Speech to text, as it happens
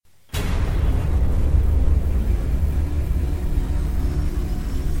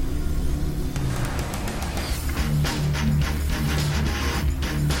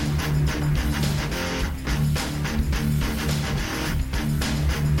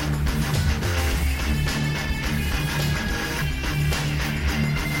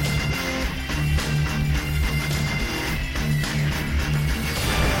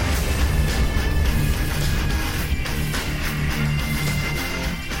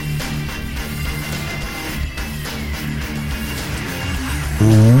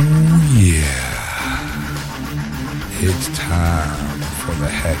Oh, yeah. It's time for the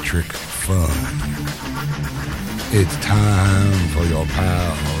hat trick fun. It's time for your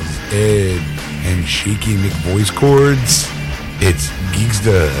pals, Ed and Shaky McVoice Chords. It's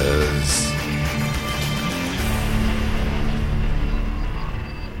Geeksters.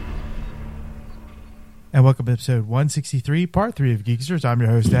 And welcome to episode 163, part 3 of Geeksters. I'm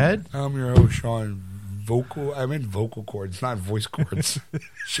your host, Ed. I'm your host, Sean. I meant vocal cords, not voice cords.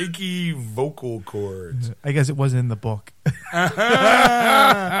 Shaky vocal cords. I guess it wasn't in the book.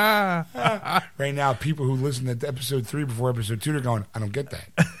 Right now, people who listen to episode 3 before episode 2 are going, I don't get that.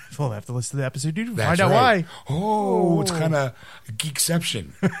 We'll have to listen to the episode 2 to That's find out right. why. Oh, it's kind of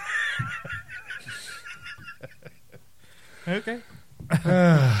geekception. Okay.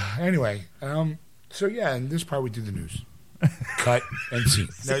 Anyway, so yeah, in this part we do the news. Cut and scene.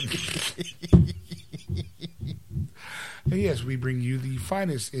 Yes, we bring you the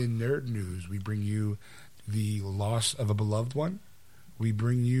finest in nerd news. We bring you the loss of a beloved one. We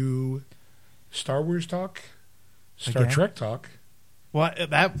bring you Star Wars talk, Star Trek talk. Well, to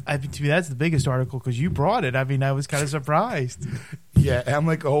me, that's the biggest article because you brought it. I mean, I was kind of surprised. Yeah, I'm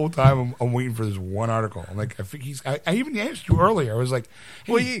like the whole time I'm waiting for this one article. I'm like, I think I even asked you earlier. I was like,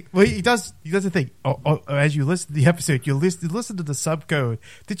 hey. Well, he does the thing. As you listen to the episode, you listen to the subcode.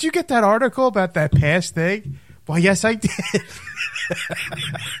 Did you get that article about that past thing? Well, yes, I did.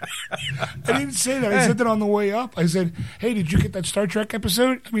 I didn't say that. I said that on the way up. I said, hey, did you get that Star Trek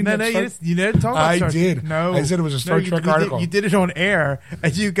episode? I mean, No, you didn't talk about Star Trek. I did. No. I said it was a Star Trek article. You did it on air,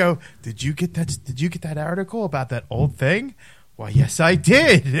 and you go, did you get that article about that old thing? Well, yes, I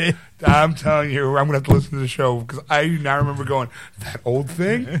did. I'm telling you, I'm going to have to listen to the show because I do not remember going, that old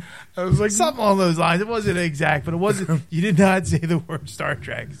thing? I was like... Something along those lines. It wasn't exact, but it wasn't... You did not say the word Star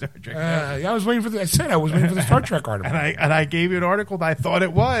Trek. Yeah, I was waiting for I said I was waiting for the Star Trek article. And I gave you an article that I thought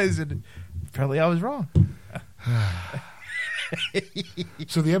it was, and apparently I was wrong.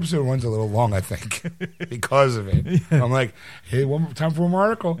 So the episode runs a little long, I think, because of it. Yeah. I'm like, hey, time for one more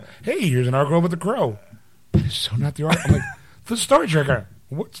article. Hey, here's an article about the Crow. That is so not the article. I'm like, the Star Trek.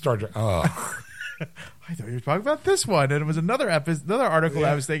 What Star Trek? Oh. I thought you were talking about this one, and it was another article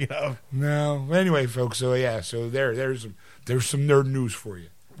I was thinking of. No. Anyway, folks, so there's some nerd news for you.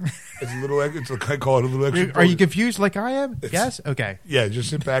 It's a little, I call it a little extra. Are you confused like I am? Yes? Okay. Yeah, just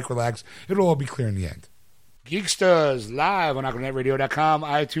sit back, relax. It'll all be clear in the end. Geeksters live on AquanetRadio.com,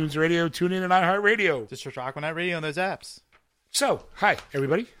 iTunes Radio, TuneIn, and iHeartRadio. Just search Aquanet Radio on those apps. So, hi,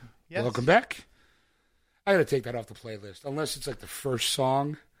 everybody. Yes. Welcome back. I got to take that off the playlist, unless it's like the first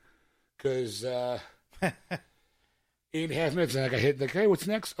song, because 8.5 minutes, and I got hit, like, hey, what's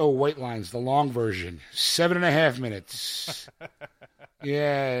next? Oh, White Lines, the long version, 7.5 minutes.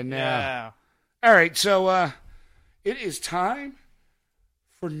 Yeah, no. Yeah. All right, so it is time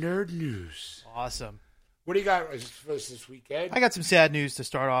for Nerd News. Awesome. What do you got for us this weekend? I got some sad news to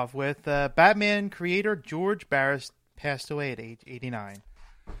start off with. Batman creator George Barris passed away at age 89.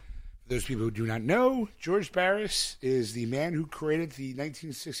 Those people who do not know, George Barris is the man who created the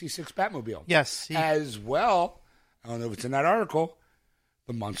 1966 Batmobile. Yes. As well, I don't know if it's in that article,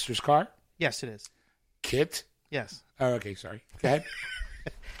 the Monsters car. Yes, it is. KITT. Yes. Oh, okay, sorry. Go ahead.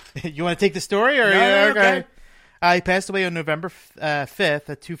 You want to take the story? Or No, okay. He passed away on November 5th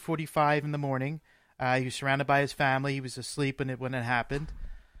at 2:45 in the morning. He was surrounded by his family. He was asleep when it happened.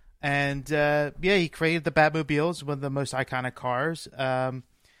 And, he created the Batmobile. It's one of the most iconic cars.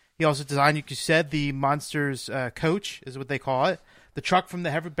 He also designed, like you said, the Monsters coach is what they call it. The truck from the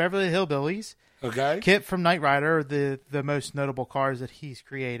Beverly Hillbillies. Okay. KITT from Knight Rider are the most notable cars that he's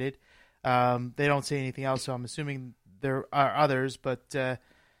created. They don't say anything else, so I'm assuming there are others. But,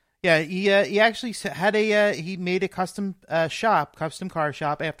 he actually had he made a custom car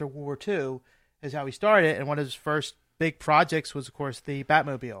shop after World War II is how he started. And one of his first big projects was, of course, the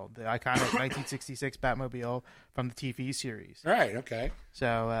Batmobile, the iconic 1966 Batmobile from the TV series. Right, okay.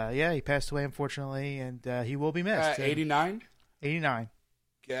 So, he passed away, unfortunately, and he will be missed. 89? 89.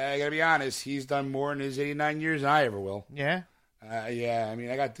 Yeah, I got to be honest. He's done more in his 89 years than I ever will. Yeah? Yeah, I mean,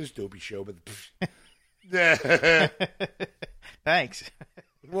 I got this dopey show, but... Thanks.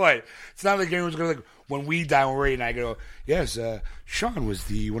 What? It's not like anyone's going to, when we die, when we're 89, I go, yes, Sean was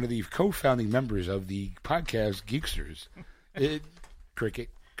one of the co-founding members of the podcast Geeksters. Cricket.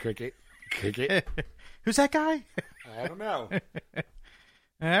 Who's that guy? I don't know.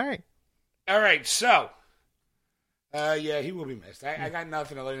 All right, so, he will be missed. I got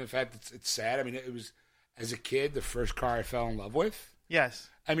nothing other than the fact that it's sad. I mean, it was, as a kid, the first car I fell in love with. Yes.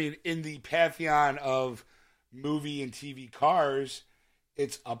 I mean, in the pantheon of movie and TV cars,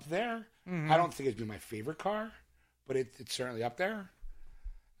 it's up there. Mm-hmm. I don't think it'd be my favorite car, but it's certainly up there.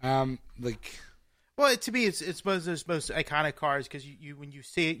 Like, Well, to me, it's one of those most iconic cars because you when you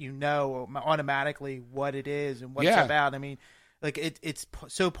see it, you know automatically what it is and what it's about. I mean, like it's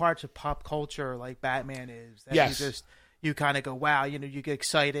so parts of pop culture, like Batman is. That you kind of go, wow, you get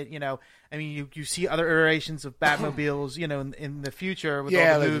excited. I mean, you see other iterations of Batmobiles, in the future with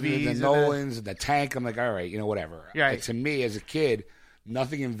all the movies, the Nolans and the tank. I'm like, all right, whatever. Right. Like, to me, as a kid,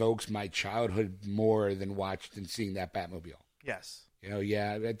 nothing invokes my childhood more than seeing that Batmobile. Yes.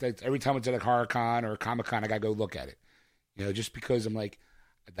 Every time it's at a horror con or a Comic Con, I gotta go look at it. Just because I'm like,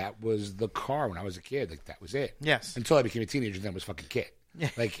 that was the car when I was a kid. Like, that was it. Yes. Until I became a teenager, then it was fucking Kit. Yeah.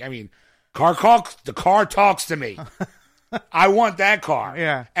 Like, I mean, the car talks to me. I want that car.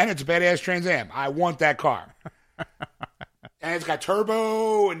 Yeah. And it's a badass Trans Am. I want that car. And it's got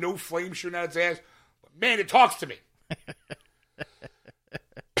turbo and no flame shooting out its ass. But man, it talks to me.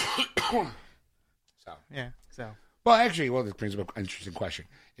 So. Well, actually, this brings up an interesting question.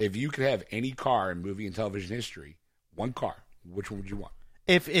 If you could have any car in movie and television history, one car, which one would you want?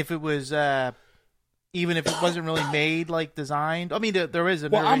 If it was, even if it wasn't really made, like, designed. I mean, there is a.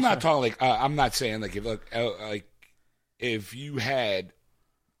 Well, I'm not talking like. I'm not saying like if you had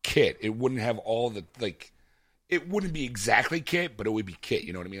Kit, it wouldn't have all the like. It wouldn't be exactly Kit, but it would be Kit.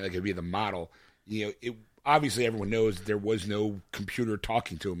 You know what I mean? Like, it'd be the model. Obviously everyone knows there was no computer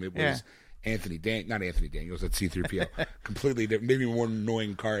talking to him. It was not Anthony Daniels. That's C-3PO. Completely different, maybe more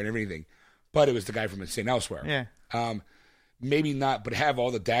annoying car and everything. But it was the guy from Insane Elsewhere. Yeah. Maybe not, but have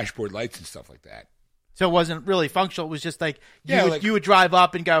all the dashboard lights and stuff like that. So it wasn't really functional. It was just like you would drive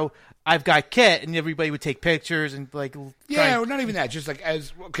up and go, "I've got Kit," and everybody would take pictures and like. Or not even that. Just like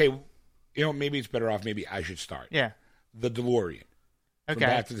maybe it's better off. Maybe I should start. Yeah. The DeLorean. Okay. From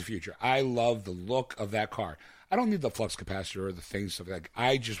Back to the Future. I love the look of that car. I don't need the flux capacitor or the things stuff like.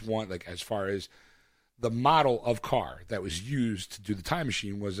 I just want, like, as far as the model of car that was used to do the time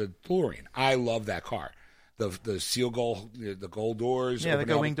machine was a DeLorean. I love that car. The seal gold, the gold doors. Yeah, the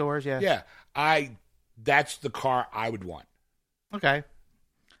go wing doors. Yeah. Yeah. That's the car I would want. Okay.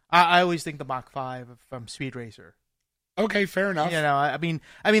 I always think the Mach 5 from Speed Racer. Okay, fair enough. I mean,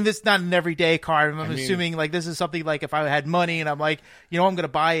 this is not an everyday car. I'm assuming like this is something like if I had money and I'm like, I'm going to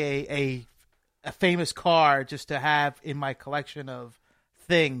buy a famous car just to have in my collection of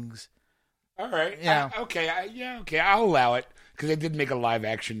things. All right. Yeah. Okay. I'll allow it because they did make a live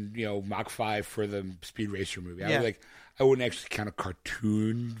action, Mach 5 for the Speed Racer movie. I wouldn't actually count a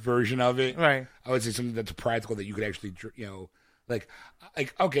cartoon version of it. Right. I would say something that's practical that you could actually,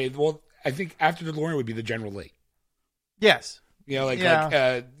 okay. Well, I think after the DeLorean would be the General Lee. Yes.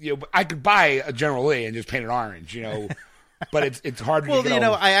 I could buy a General Lee and just paint it orange, but it's hard to get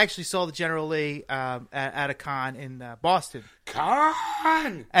I actually saw the General Lee at a con in Boston.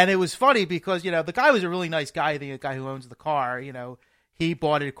 Con! And it was funny because, the guy was a really nice guy, the guy who owns the car, he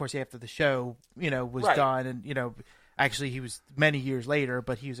bought it, of course, after the show, was done. And, actually he was many years later,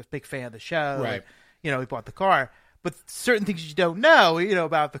 but he was a big fan of the show. Right. And, he bought the car. But certain things you don't know,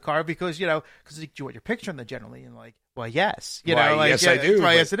 about the car because, because you want your picture in the General Lee and like, well, yes. Yes, I do.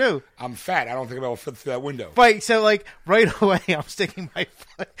 Yes, I do. I'm fat. I don't think about fit through that window. Right. So, right away, I'm sticking my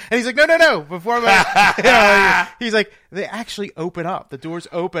foot. And he's like, no. Before he's like, they actually open up. The doors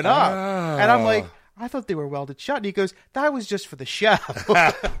open up. Oh. And I'm like, I thought they were welded shut. And he goes, that was just for the show.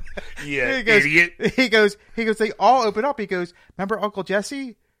 Idiot. He goes, they all open up. He goes, remember Uncle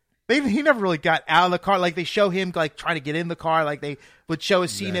Jesse? He never really got out of the car. Like, they show him, like, trying to get in the car. Like, they would show a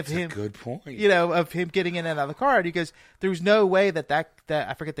scene of him. Good point. Of him getting in and out of the car. And he goes, there was no way that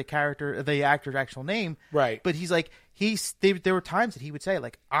I forget the actor's actual name. Right. But he's like, there were times that he would say,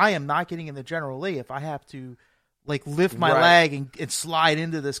 like, I am not getting in the General Lee if I have to, like, lift my leg and slide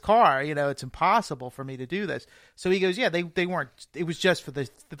into this car. it's impossible for me to do this. So he goes, yeah, they weren't. It was just for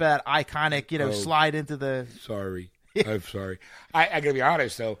that iconic, slide into the. Sorry. I'm sorry. I got to be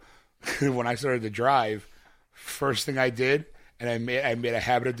honest, though. When I started to drive, first thing I did, and I made a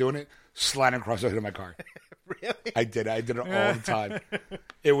habit of doing it, sliding across the hood of my car. Really? I did it all the time.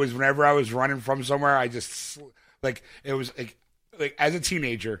 It was whenever I was running from somewhere, I just it was like as a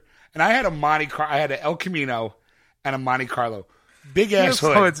teenager, and I had I had an El Camino and a Monte Carlo, big ass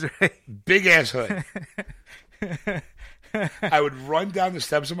hood, big ass hood. I would run down the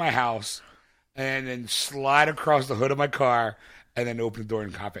steps of my house and then slide across the hood of my car. And then open the door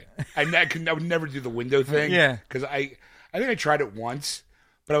and cop it. I would never do the window thing. Yeah. Because I think I tried it once,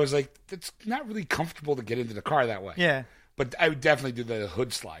 but I was like, it's not really comfortable to get into the car that way. Yeah. But I would definitely do the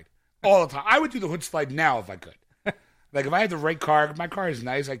hood slide all the time. I would do the hood slide now if I could. Like, if I had the right car, if my car is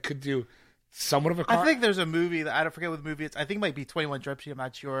nice, I could do somewhat of a car. I think there's a movie, I don't forget what the movie is. I think it might be 21 Jump Street, I'm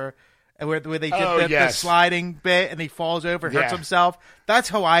not sure. and where they did Oh, the yes. sliding bit and he falls over and hurts Yeah. himself. That's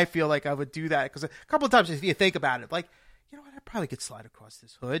how I feel like I would do that, because a couple of times if you think about it, like, you know what, I probably could slide across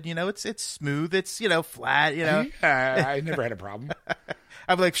this hood. You know, it's smooth, it's flat. You know, Yeah, I never had a problem.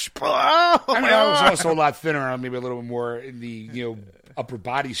 I'm like, oh, I mean, I was also a lot thinner, maybe a little bit more in the upper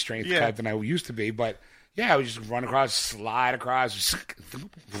body strength Yeah. type than I used to be. But yeah, I would just run across, slide across,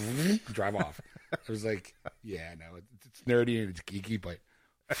 drive off. It was like, yeah, no, it's nerdy and it's geeky, but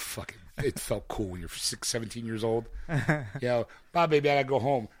fucking, it felt cool when you're 17 years old. Bob, baby, I gotta go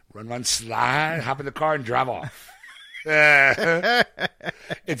home. Run, slide, hop in the car and drive off.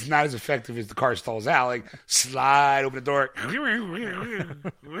 It's not as effective as the car stalls out. Like, slide, open the door.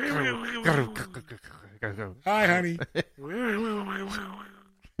 Hi, honey.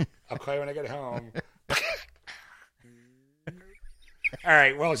 I'll call you when I get home. All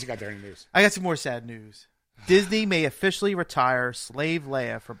right, what else you got there in the news? I got some more sad news. Disney may officially retire Slave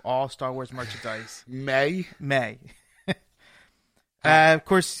Leia from all Star Wars merchandise. May. Of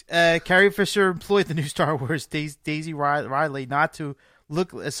course, Carrie Fisher employed the new Star Wars Daisy Ridley not to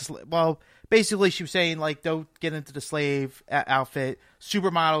look as basically she was saying, like, don't get into the slave outfit.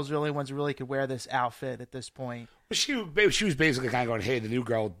 Supermodels are the only ones who really could wear this outfit at this point. She was basically kind of going, hey, the new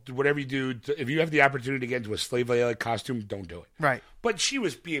girl, whatever you do, if you have the opportunity to get into a slave Leia costume, don't do it. Right. But she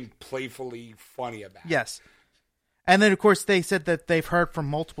was being playfully funny about it. Yes. And then, of course, they said that they've heard from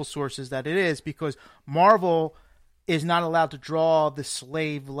multiple sources that it is because Marvel is not allowed to draw the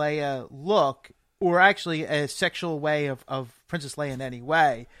slave Leia look, or actually a sexual way of Princess Leia in any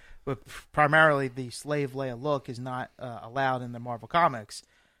way. But primarily the slave Leia look is not allowed in the Marvel comics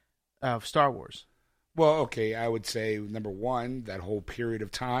of Star Wars. Well, okay, I would say, number one, that whole period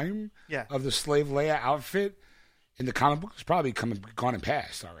of time of the slave Leia outfit in the comic book is probably gone and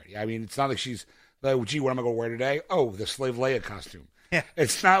passed already. I mean, it's not like she's like, gee, what am I going to wear today? Oh, the slave Leia costume. Yeah.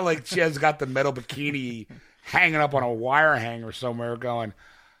 It's not like she has got the metal bikini hanging up on a wire hanger somewhere going,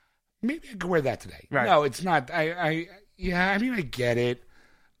 maybe I could wear that today. Right. No, it's not. I mean, I get it.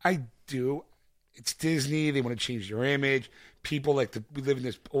 I do. It's Disney. They want to change their image. People we live in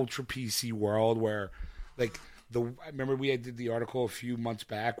this ultra PC world where, like, I remember we did the article a few months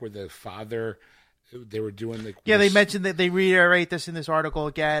back where the father, they were doing the. Yeah, they mentioned that they reiterate this in this article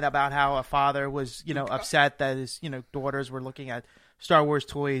again about how a father was, upset that his, daughters were looking at Star Wars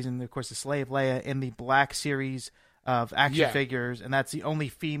toys and, of course, the slave Leia in the Black series of action figures, and that's the only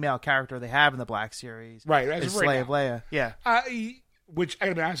female character they have in the Black series. Right, is slave Leia. Yeah. Which, I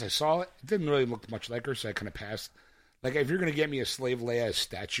gotta be honest, I saw it. It didn't really look much like her, so I kind of passed. Like, if you're going to get me a slave Leia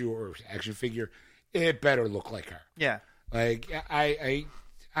statue or action figure, it better look like her. Yeah. Like, I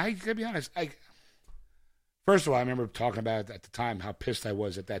gotta be honest. First of all, I remember talking about at the time how pissed I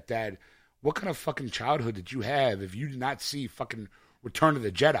was at that dad. What kind of fucking childhood did you have if you did not see fucking Return of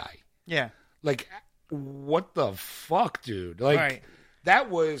the Jedi? Yeah. Like, what the fuck, dude? Like, that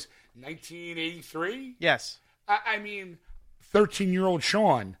was 1983? Yes. I mean, 13-year-old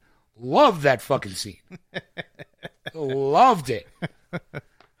Sean loved that fucking scene. Loved it.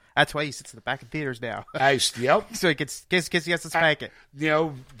 That's why he sits in the back of theaters now. Yep. So he gets he has to spank it.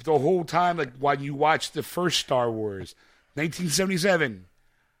 The whole time, like, when you watch the first Star Wars, 1977,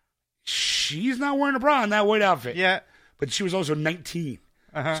 she's not wearing a bra in that white outfit. Yeah. But she was also 19.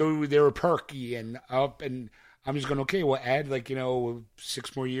 Uh-huh. So they were perky and up, and I'm just going, okay, we'll add,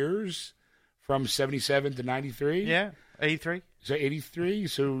 6 more years from 77 to 93. Yeah, 83. So 83,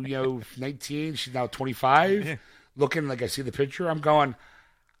 so, 19, she's now 25. Yeah. Looking like I see the picture, I'm going,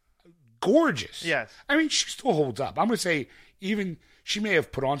 gorgeous. Yes. I mean, she still holds up. I'm going to say, even she may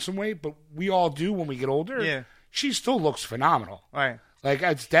have put on some weight, but we all do when we get older. Yeah. She still looks phenomenal. Right. Like,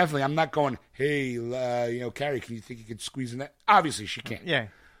 it's definitely, I'm not going, hey, Carrie, can you think you could squeeze in that? Obviously, she can't. Yeah.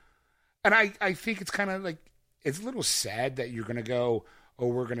 And I think it's kind of like, it's a little sad that you're going to go, oh,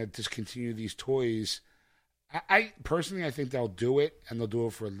 we're going to discontinue these toys. I personally, I think they'll do it, and they'll do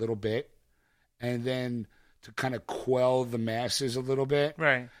it for a little bit, and then to kind of quell the masses a little bit.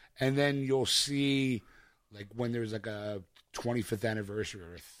 Right. And then you'll see, like, when there's, like, a 25th anniversary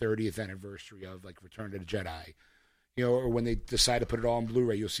or a 30th anniversary of, like, Return to the Jedi, or when they decide to put it all on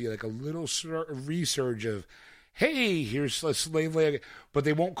Blu-ray, you'll see, like, a little resurge of, hey, here's a slave Leia, but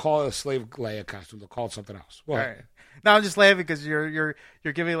they won't call it a slave Leia costume. They'll call it something else. Well, right. No, I'm just laughing because you're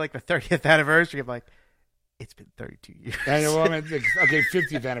giving, like, the 30th anniversary. I'm like, it's been 32 years. I know, okay,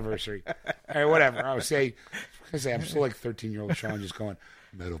 50th anniversary. All right, whatever. I would say, I'm still like 13-year-old Sean just going,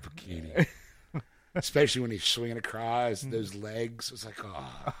 metal bikini. Especially when he's swinging across those legs. It's like,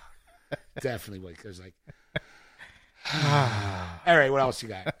 oh, definitely. Like, there's like, all right, what else you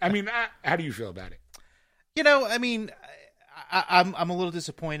got? I mean, how do you feel about it? I mean, I'm a little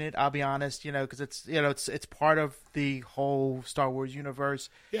disappointed. I'll be honest, because it's part of the whole Star Wars universe.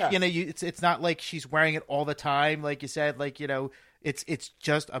 Yeah. It's not like she's wearing it all the time, like you said. Like it's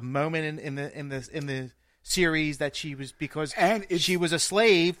just a moment in the series that she was she was a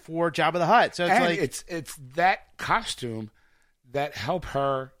slave for Jabba the Hutt. So it's that costume that helped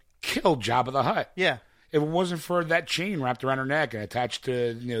her kill Jabba the Hutt. Yeah. If it wasn't for that chain wrapped around her neck and attached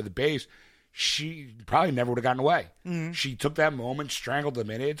to the base, she probably never would have gotten away. Mm-hmm. She took that moment, strangled him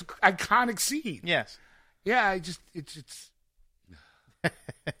in it. It's an iconic scene. Yes. Yeah, it's.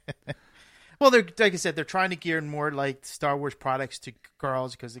 Well, they're like I said, they're trying to gear more like Star Wars products to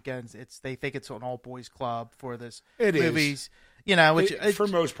girls because again, they think it's an all boys club for this movies. Which for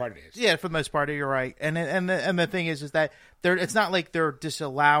the most part it is. Yeah, for the most part, you're right. And the thing is that it's not like they're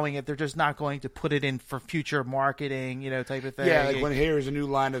disallowing it. They're just not going to put it in for future marketing, type of thing. Yeah, like when here's a new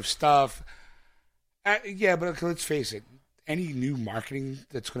line of stuff. Yeah, but let's face it. Any new marketing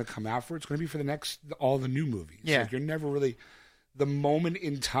that's going to come out for it's going to be for all the new movies. Yeah, like you're never really the moment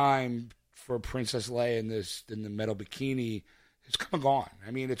in time for Princess Leia in the metal bikini. It's come and gone.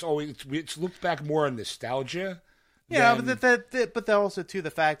 I mean, it's looked back more on nostalgia. Yeah, but also too the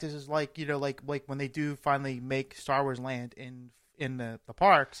fact is like like when they do finally make Star Wars Land in the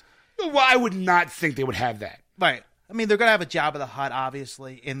parks. Well, I would not think they would have that. Right. I mean, they're gonna have a Jabba the Hutt,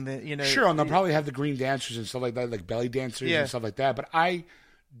 obviously, in the Sure, and they'll probably have the green dancers and stuff like that, like belly dancers and stuff like that. But I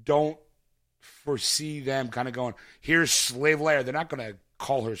don't foresee them kind of going, "Here's Slave Leia." They're not going to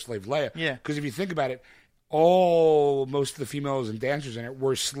call her Slave Leia. Yeah. Because if you think about it, most of the females and dancers in it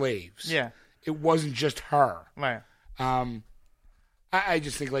were slaves. Yeah. It wasn't just her. Right. I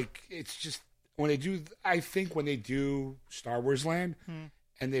just think like it's just when they do Star Wars Land.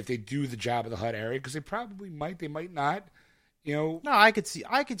 And if they do the Jabba the Hutt area, because they probably might, they might not, No, I could see,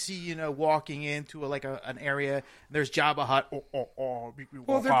 walking into an area. And there's Jabba Hutt. Well,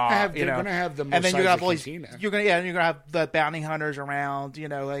 they're gonna have the most, and then you're gonna have the bounty hunters around.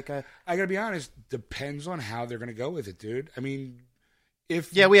 I gotta be honest. Depends on how they're gonna go with it, dude. I mean,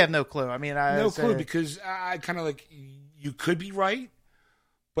 we have no clue. I mean, no clue because I kind of like you could be right,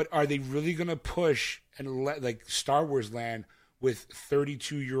 but are they really gonna push and let like Star Wars Land with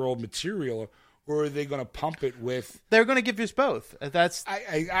 32-year-old material, or are they going to pump it with? They're going to give us both. That's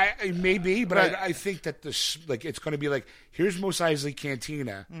I maybe, but right. I think that it's going to be like here's Mos Eisley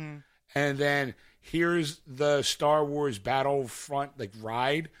Cantina, and then here's the Star Wars Battlefront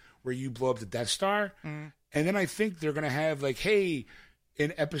ride where you blow up the Death Star, and then I think they're going to have hey,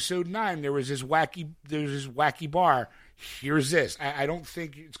 in Episode 9 there's this wacky bar. Here's this. I don't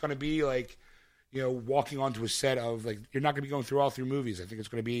think it's going to be walking onto a set of you're not going to be going through all three movies. I think it's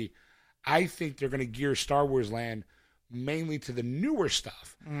going to be. I think they're going to gear Star Wars Land mainly to the newer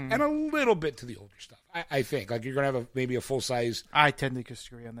stuff and a little bit to the older stuff. I think you're going to have maybe a full size. I tend to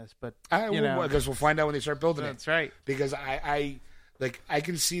disagree on this, but I guess we'll find out when they start building it. That's right. Because I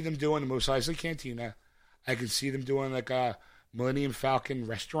can see them doing the Mos Eisley Cantina. I can see them doing a Millennium Falcon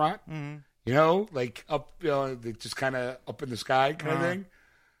restaurant. Up just kind of up in the sky kind of thing.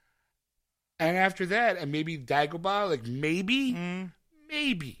 And after that, and maybe Dagobah,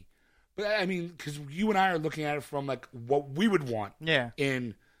 maybe. But I mean, because you and I are looking at it from what we would want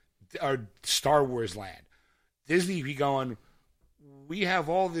in our Star Wars Land. Disney be going, we have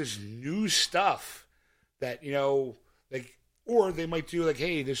all this new stuff that, or they might do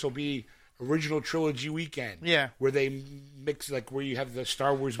hey, this will be original trilogy weekend. Yeah. Where they mix where you have the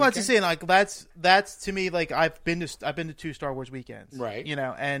Star Wars weekend. Well, saying that's to me I've been to 2 Star Wars weekends. Right.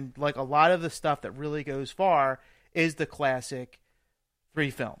 And a lot of the stuff that really goes far is the classic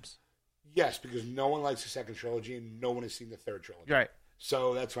 3 films. Yes, because no one likes the second trilogy and no one has seen the third trilogy. Right.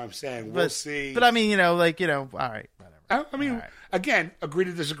 So that's what I'm saying. We'll see. But I mean, all right, whatever. I mean, again, agree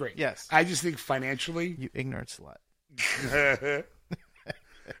to disagree. Yes. I just think financially. You ignorant slut.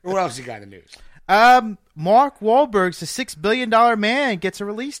 What else you got in the news? Mark Wahlberg's The $6 Billion Man gets a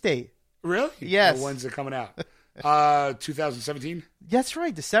release date. Really? Yes. When's it coming out? 2017? That's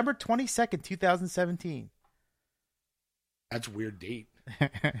right. December 22nd, 2017. That's a weird date.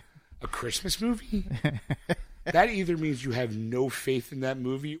 A Christmas movie? That either means you have no faith in that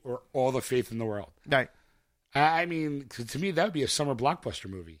movie or all the faith in the world. Right. I mean, to me, that would be a summer blockbuster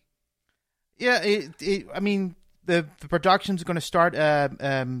movie. Yeah, I mean, the production's going to start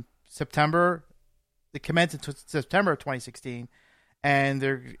September. It commenced in September of 2016, and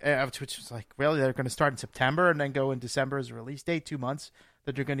which was really they're going to start in September and then go in December as a release date. 2 months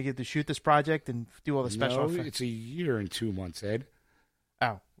that they're going to get to shoot this project and do all the special effects. It's a year and 2 months, Ed.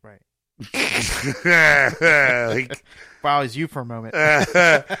 Oh, right. Like, Wow, is you for a moment.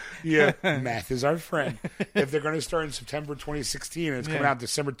 yeah, math is our friend. If they're going to start in September 2016 and it's coming out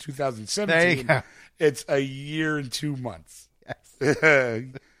December 2017, it's a year and 2 months. Yes.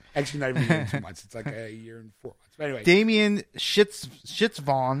 Actually, not even a year and 2 months. It's like a year and 4 months. But anyway, Damien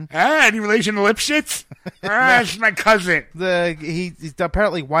Schitzvon. any relation to Lipschitz? That's my cousin. He's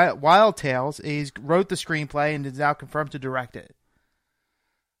apparently Wild Tales. He's wrote the screenplay and is now confirmed to direct it.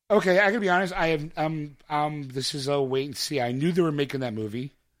 Okay, I gotta be honest. I have this is a wait and see. I knew they were making that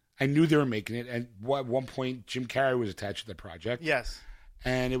movie. I knew they were making it, and at one point, Jim Carrey was attached to the project. Yes,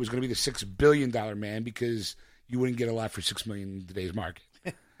 and it was going to be the $6 billion man because you wouldn't get a lot for $6 million in today's market.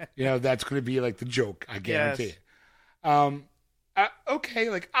 That's going to be like the joke. I guarantee it. Okay,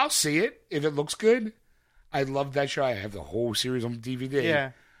 like I'll see it if it looks good. I love that show. I have the whole series on DVD.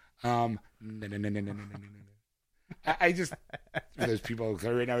 Yeah. No. I just those people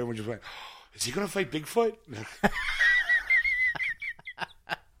right now. Everyone's just like, oh, is he going to fight Bigfoot?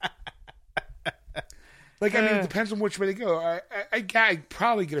 Like, I mean, it depends on which way they go. I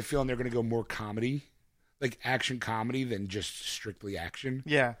probably get a feeling they're going to go more comedy, like action comedy, than just strictly action.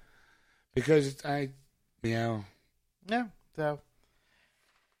 Yeah, because yeah. So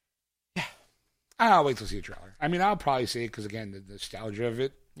yeah, I'll wait till see a trailer. I mean, I'll probably see it because again, the nostalgia of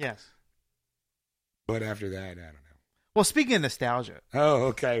it. Yes. But after that, I don't know. Well, speaking of nostalgia. Oh,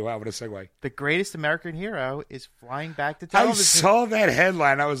 okay. Wow, what a segue. The Greatest American Hero is flying back to television. I saw that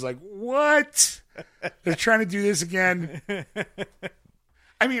headline. I was like, what? They're trying to do this again?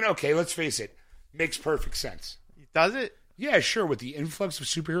 I mean, okay, let's face it. Makes perfect sense. Does it? Yeah, sure. With the influx of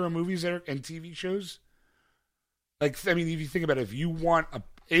superhero movies and TV shows. Like, I mean, if you think about it, if you want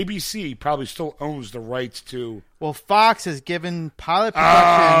ABC probably still owns the rights to... Well, Fox has given pilot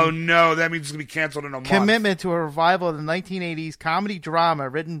production... Oh, no. That means it's going to be canceled in a month. Commitment to a revival of the 1980s comedy drama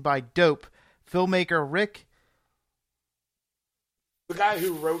written by Dope, filmmaker Rick... The guy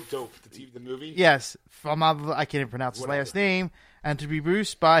who wrote Dope, the movie? Yes. I can't even pronounce his last name. And to be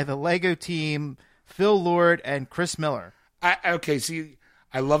produced by the Lego team, Phil Lord and Chris Miller. Okay, see,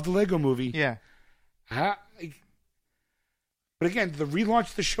 I love the Lego movie. Yeah. But again, the relaunch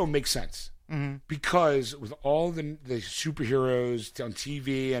of the show makes sense. Mm-hmm. Because with all the superheroes on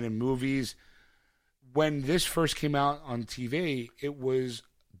TV and in movies, when this first came out on TV, it was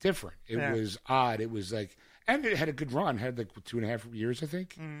different. It was odd. It was like, and it had a good run. It had like 2.5 years, I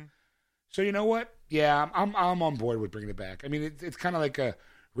think. Mm-hmm. So you know what? Yeah, I'm on board with bringing it back. I mean, it's kind of like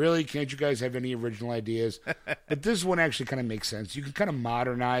really, can't you guys have any original ideas? But this one actually kind of makes sense. You can kind of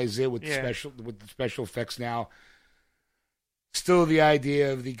modernize it with the special effects now. Still the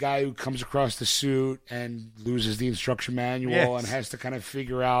idea of the guy who comes across the suit and loses the instruction manual and has to kind of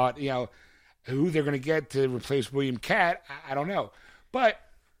figure out, who they're going to get to replace William Katt. I don't know. But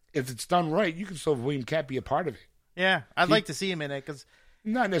if it's done right, you can still have William Katt be a part of it. Yeah, I'd like to see him in it because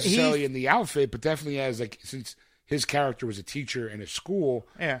not necessarily in the outfit, but definitely as since his character was a teacher in a school,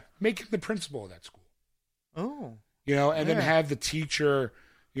 make him the principal of that school. Oh, and then have the teacher,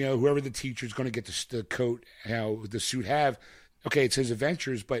 whoever the teacher is going to get the coat, the suit have. Okay, it's his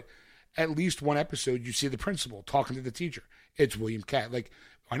adventures, but at least one episode you see the principal talking to the teacher. It's William Katt. Like,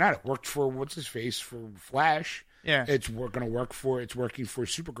 why not? It worked for for Flash. Yeah, it's working for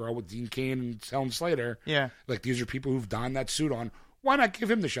Supergirl with Dean Cain and Helen Slater. Yeah, like these are people who've donned that suit on. Why not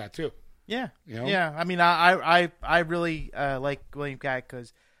give him the shot too? Yeah, yeah. I mean, I really like William Katt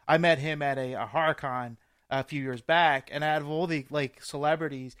because I met him at a HorrorCon a few years back, and out of all the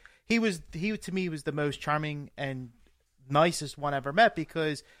celebrities, he to me was the most charming and nicest one I ever met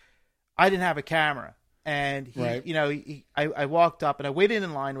because I didn't have a camera, and I walked up and I waited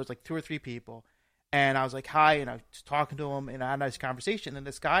in line. It was like 2 or 3 people, and I was like, hi, and I was talking to him, and I had a nice conversation. And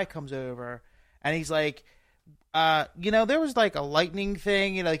this guy comes over, and he's like, there was like a lightning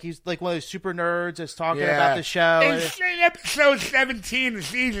thing, like he's like one of those super nerds that's talking about the show. In episode 17 of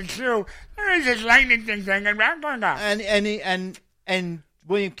season 2, there is this lightning thing and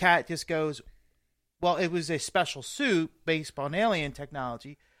William Katt just goes, well, it was a special suit based on alien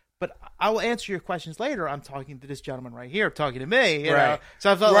technology, but I will answer your questions later. I'm talking to this gentleman right here, talking to me. You know?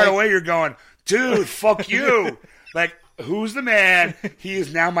 So I felt right away you're going, dude, fuck you. Like, who's the man? He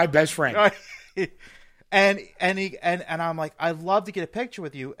is now my best friend. And I'm like, I'd love to get a picture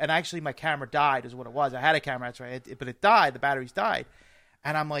with you. And actually, my camera died, is what it was. I had a camera, that's right, but it died. The batteries died.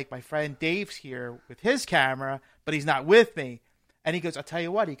 And I'm like, my friend Dave's here with his camera, but he's not with me. And he goes, I'll tell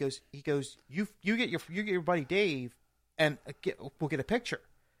you what. He goes, you get your buddy Dave, and we'll get a picture.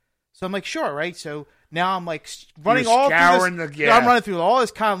 So I'm like, sure, right? So now I'm like running I'm running through all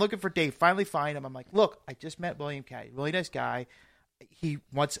this kind of looking for Dave. Finally find him. I'm like, look, I just met William Katt, really nice guy.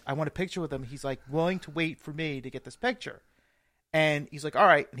 I want a picture with him. He's like willing to wait for me to get this picture. And he's like, all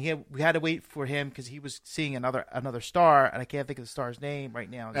right. And we had to wait for him because he was seeing another star, and I can't think of the star's name right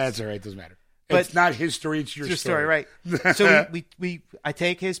now. That's all right. Doesn't matter. But it's not his story. It's your story. Right? So I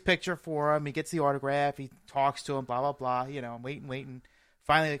take his picture for him. He gets the autograph. He talks to him. Blah blah blah. I'm waiting.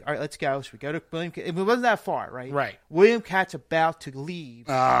 Finally, like, all right, let's go. So we go to William. It wasn't that far, right? Right. William Katt's about to leave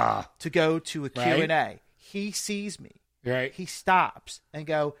to go to a Q&A. He sees me. Right. He stops and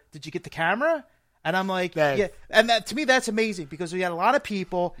go, "Did you get the camera?" And I'm like, "Yeah." And to me, that's amazing because we had a lot of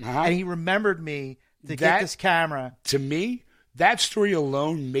people, and he remembered me to get this camera. To me, that story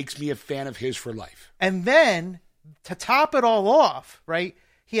alone makes me a fan of his for life. And then to top it all off, right?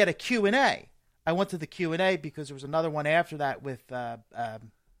 He had a Q&A. I went to the Q&A because there was another one after that with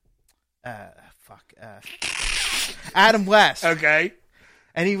Adam West. Okay.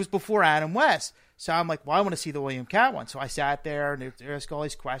 And he was before Adam West. So I'm like, well, I want to see the William Katt one. So I sat there and they asked all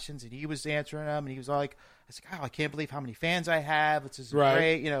these questions, and he was answering them, and he was like, I was like, oh, I can't believe how many fans I have. It's just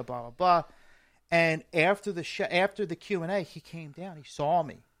great, blah, blah, blah. And after the Q&A, he came down. He saw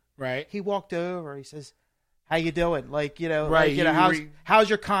me. Right. He walked over. He says, how you doing? How's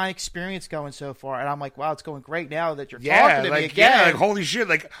your con experience going so far? And I'm like, wow, it's going great now that you're talking to me again. Yeah, like holy shit,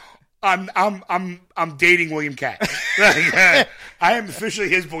 like I'm dating William Katt. I am officially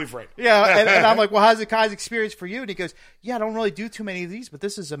his boyfriend. Yeah, and I'm like, well, how's the con experience for you? And he goes, yeah, I don't really do too many of these, but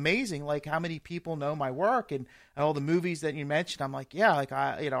this is amazing. Like how many people know my work and all the movies that you mentioned. I'm like, yeah, like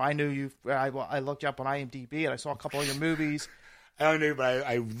I knew you. I looked you up on IMDb and I saw a couple of your movies. I don't know, but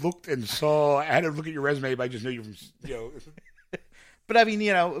I looked and saw. I had to look at your resume, but I just knew you from. But I mean,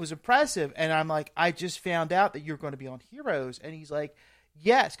 it was impressive, and I'm like, I just found out that you're going to be on Heroes, and he's like,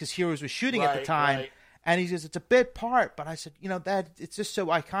 yes, because Heroes was shooting at the time, right. And he says it's a bit part, but I said, that it's just so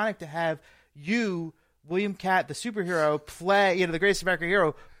iconic to have you, William Katt, the superhero, play, the greatest American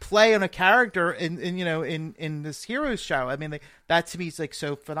hero, play on a character in this Heroes show. I mean, that to me is like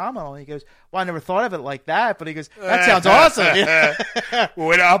so phenomenal. And he goes, well, I never thought of it like that, but he goes, that sounds awesome.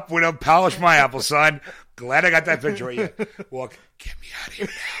 Went up, polish my apple, son. Glad I got that picture right here. Walk, get me out of here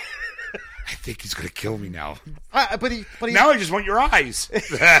now. I think he's gonna kill me now. But now I just want your eyes.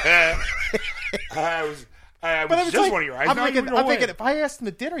 I was just one of your eyes. I'm thinking if I asked him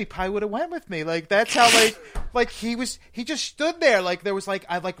to dinner, he probably would have went with me. Like that's how he just stood there. Like there was I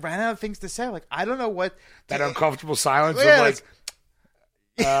ran out of things to say. Like I don't know what that uncomfortable silence of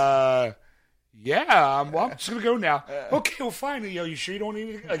yeah, I'm just gonna go now. Okay, well, fine. You sure you don't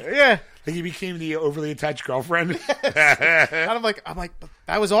need it? Yeah. Like he became the overly attached girlfriend. And I'm like,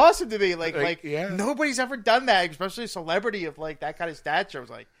 that was awesome to me. Yeah. Nobody's ever done that, especially a celebrity of that kind of stature. I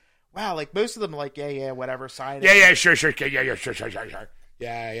was like, wow, most of them are yeah, whatever, sign it. Yeah, sure, sure.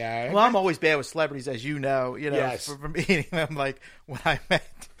 Yeah. Well, I'm always bad with celebrities, as you know. Yes. From meeting them, when I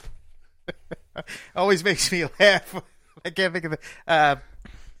met, always makes me laugh. I can't think of it.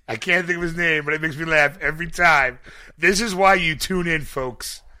 I can't think of his name, but it makes me laugh every time. This is why you tune in,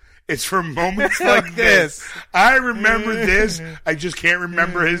 folks. It's for moments like this. I remember this. I just can't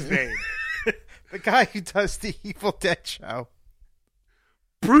remember his name. The guy who does the Evil Dead show.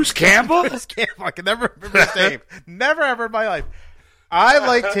 Bruce Campbell? Bruce Campbell. I can never remember his name. Never ever in my life. I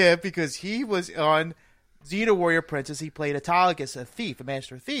liked him because he was on Xena Warrior Princess. He played Autolycus, a thief, a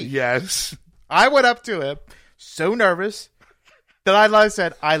master thief. Yes. I went up to him, so nervous, that I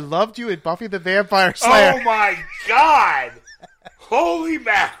said, I loved you in Buffy the Vampire Slayer. Oh, my God. Holy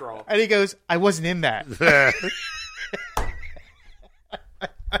mackerel. And he goes, I wasn't in that.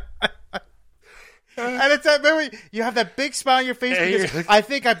 And it's that memory. You have that big smile on your face because I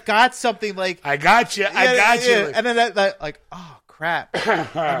think I've got something I got you. I got you. And then that oh, crap.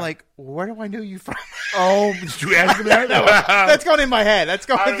 I'm like, where do I know you from? Oh, did you ask him that? That's going in my head. That's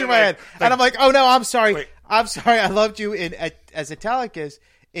going through my head. And I'm like, oh, no, I'm sorry. Wait. I'm sorry. I loved you as Autolycus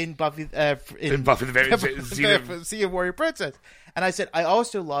in Buffy. In Buffy the Vampire Xena Warrior Princess. And I said, I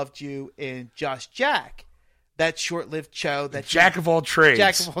also loved you in Just Jack. That short-lived show. Jack of all trades.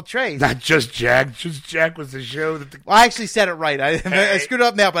 Jack of all trades. Not just Jack. Just Jack was the show that. Well, I actually said it right. I screwed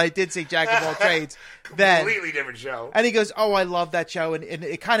up now, but I did say Jack of all trades. Completely different show. And he goes, "Oh, I love that show," and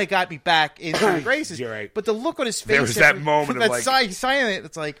it kind of got me back into the graces. You're right. But the look on his face. There was that moment of silent.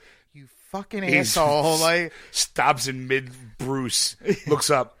 It's like, you fucking asshole. Stops in mid. Bruce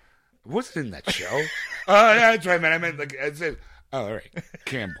looks up. What's in that show? Yeah, that's right, man. I meant I said, oh, all right,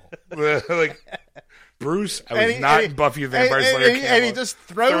 Campbell. Bruce, I was not in Buffy the Vampire Slayer. And he just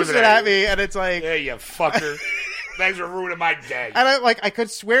throws it at me, and it's like, yeah, you fucker. Thanks for ruining my day. And I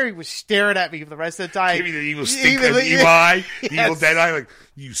could swear he was staring at me for the rest of the time. Give me the evil stink, the evil eye, the evil dead eye. Like,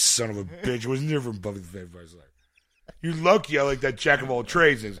 you son of a bitch. I was never in Buffy the Vampire Slayer. You're lucky I like that jack of all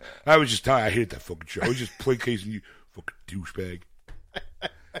trades. I was just telling you, I hated that fucking show. I was just placating you, fucking douchebag.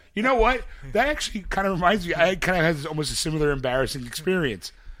 You know what? That actually kind of reminds me. I kind of had almost a similar embarrassing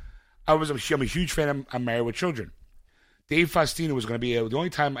experience. I'm a huge fan. I'm Married with Children. Dave Faustino was going to be the only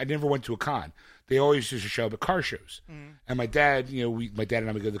time I never went to a con. They always used to show up at car shows. And my dad, my dad and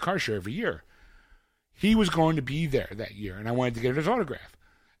I would go to the car show every year. He was going to be there that year, and I wanted to get his autograph.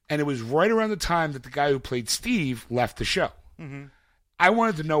 And it was right around the time that the guy who played Steve left the show. I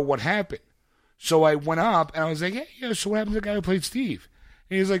wanted to know what happened. So I went up, and I was like, hey, so what happened to the guy who played Steve?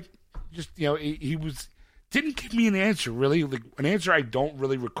 And he was like, he didn't give me an answer, really, like an answer I don't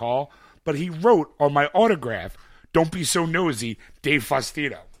really recall, but he wrote on my autograph, "Don't be so nosy, Dave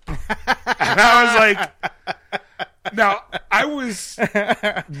Faustino." And I was like, now, I was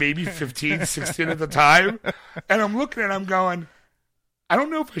maybe 15, 16 at the time, and I'm looking at it, I'm going, I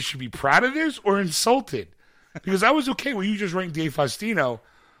don't know if I should be proud of this or insulted, because I was okay with you just writing Dave Faustino,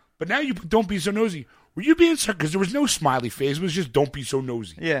 but now you put "Don't be so nosy." Were you being sarcastic? Because there was no smiley face. It was just "Don't be so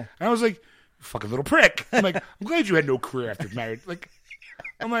nosy." Yeah. And I was like, you fucking little prick. I'm like, I'm glad you had no career after married. Like,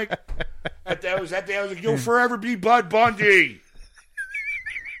 I'm like, that day I was like, you'll forever be Bud Bundy.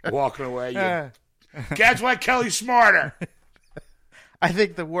 Walking away. That's why Kelly's smarter. I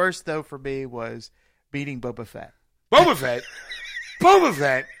think the worst, though, for me was meeting Boba Fett. Boba Fett? Boba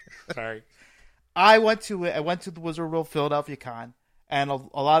Fett? Sorry. I went to the Wizard World Philadelphia Con. And a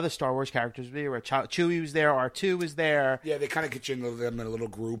lot of the Star Wars characters were there. Chewie was there. R2 was there. Yeah, they kind of get you into them in a little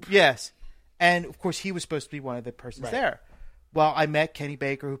group. Yes. And, of course, he was supposed to be one of the persons there. Well, I met Kenny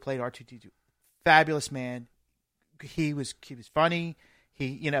Baker, who played R2-D2. Fabulous man. He was funny.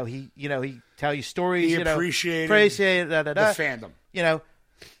 He tell you stories. He appreciated the fandom.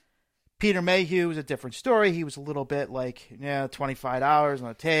 Peter Mayhew was a different story. He was a little bit like, $25 on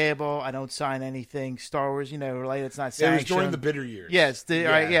the table. I don't sign anything Star Wars, related. It's not sanctioned. It was during the bitter years. Yes. The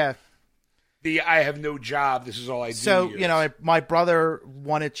I have no job. This is all I do. So, years. My brother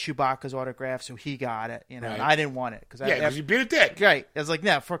wanted Chewbacca's autograph, so he got it. And I didn't want it. Because you beat a dick. Right. I was like,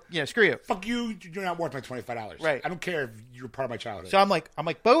 no, screw you. Fuck you. You're not worth my $25. Right. I don't care if you're part of my childhood. So I'm like,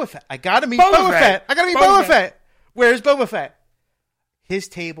 Boba Fett. I got to meet Boba Fett. I got to meet Boba Fett. Where's Boba Fett? His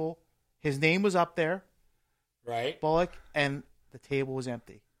table. His name was up there, right? Bullock, and the table was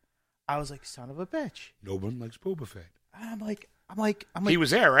empty. I was like, son of a bitch. No one likes Boba Fett. I'm like, he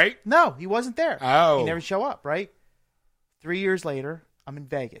was there, right? No, he wasn't there. Oh. He never show up, right? 3 years later, I'm in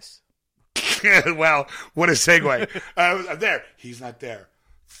Vegas. Well, what a segue. I'm there. He's not there.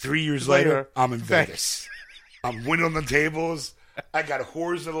 3 years later, I'm in Vegas. I'm winning on the tables. I got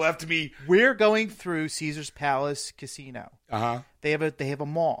whores to the left of me. We're going through Caesar's Palace Casino. Uh-huh. They have a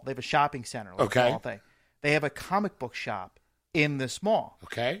mall. They have a shopping center. Okay. Mall thing. They have a comic book shop in this mall.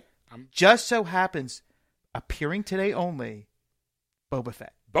 Okay. Just so happens, appearing today only, Boba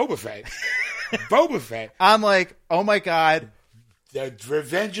Fett. Boba Fett? Boba Fett? I'm like, oh my God. The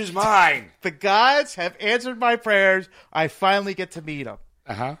revenge is mine. The gods have answered my prayers. I finally get to meet him.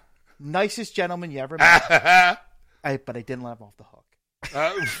 Uh-huh. Nicest gentleman you ever met. But I didn't let him off the hook.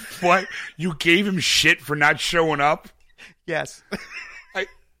 What? You gave him shit for not showing up? Yes.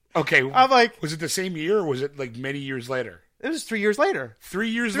 Okay. I'm like, was it the same year or was it like many years later? It was 3 years later. 3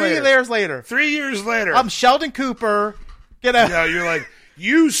 years 3 later. years later. 3 years later. I'm Sheldon Cooper. Get out. Yeah, you're like,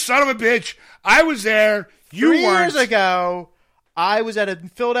 you son of a bitch. I was there. You 3 weren't. years ago, I was at a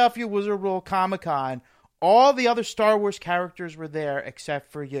Philadelphia Wizard World Comic-Con. All the other Star Wars characters were there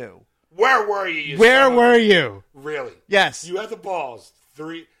except for you. Where were you? Where were you? Really? Yes. You had the balls.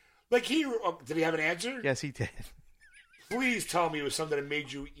 Did he have an answer? Yes, he did. Please tell me it was something that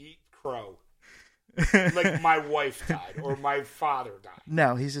made you eat crow. Like my wife died or my father died.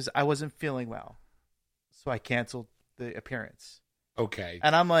 No, he says, I wasn't feeling well. So I canceled the appearance. Okay.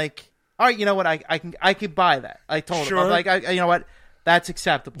 And I'm like, all right, you know what? I could buy that. I told him. I'm like, you know what? That's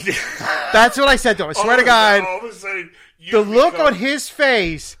acceptable. That's what I said to him. I swear to God. All of a sudden, the look on his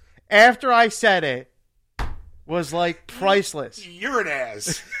face after I said it was like priceless. You're an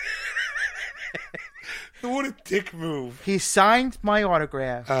ass. What a dick move. He signed my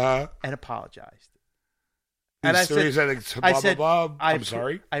autograph and apologized. And I said, I'm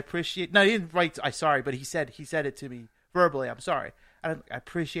sorry. I appreciate. No, he didn't write. I'm sorry, but he said it to me verbally. I'm sorry. And I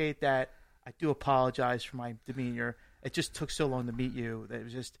appreciate that. I do apologize for my demeanor. It just took so long to meet you that it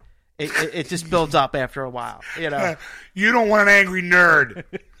was just. It just builds up after a while. You don't want an angry nerd.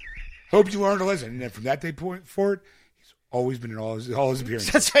 Hope you learned a lesson. And then from that day forward, he's always been in all his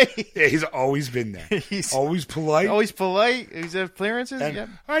appearances. That's right. Yeah, he's always been there. He's always polite. Always polite. He's at appearances. And yeah.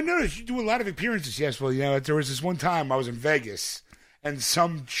 I noticed you do a lot of appearances. Yes, well, there was this one time I was in Vegas, and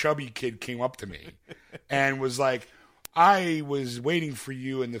some chubby kid came up to me and was like, I was waiting for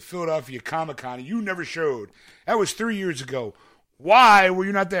you in the Philadelphia Comic-Con, and you never showed. That was 3 years ago. Why were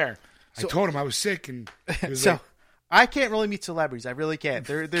you not there? I told him I was sick, and he was like, I can't really meet celebrities. I really can't.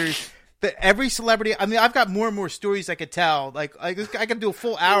 Every celebrity. I mean, I've got more and more stories I could tell. Like I could do a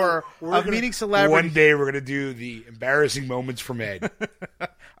full hour of meeting celebrities. One day we're gonna do the embarrassing moments from Ed.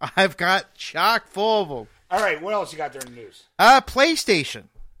 I've got chock full of them. All right, what else you got there in the news? PlayStation.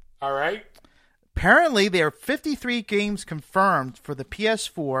 All right. Apparently, there are 53 games confirmed for the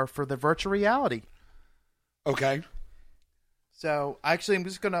PS4 for the virtual reality. Okay. So, actually,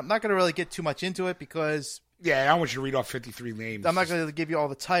 I'm not gonna really get too much into it because I don't want you to read off 53 names. I'm not going to give you all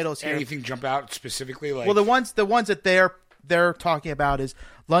the titles here. Anything jump out specifically? Like, well, the ones that they're talking about is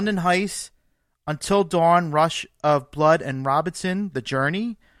London Heist, Until Dawn, Rush of Blood, and Robinson: The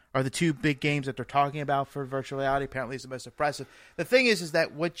Journey are the two big games that they're talking about for virtual reality. Apparently, it's the most impressive. The thing is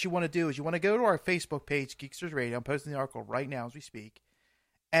that what you want to do is you want to go to our Facebook page, Geeksters Radio. I'm posting the article right now as we speak,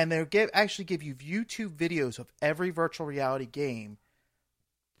 and they'll actually give you YouTube videos of every virtual reality game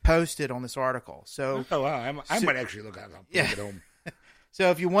posted on this article. So, I might actually look at it home.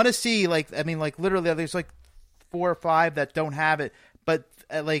 So if you want to see, literally, there's like 4 or 5 that don't have it, but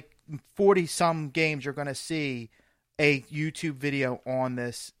like 40 some games you're going to see a YouTube video on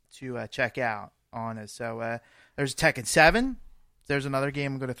this to check out on it. So there's Tekken 7. There's another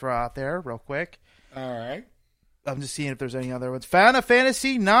game I'm going to throw out there real quick. All right. I'm just seeing if there's any other ones. Final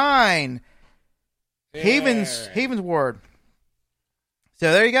Fantasy 9. Haven's Ward.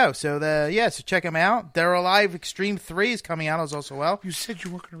 So there you go. So so check them out. They're Alive Extreme 3 is coming out as well. You said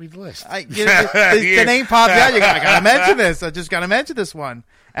you weren't going to read the list. The name popped out. I got to mention this. I just got to mention this one.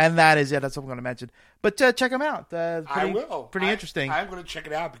 And that is it. That's what I'm going to mention. But check them out. I will. Pretty interesting. I'm going to check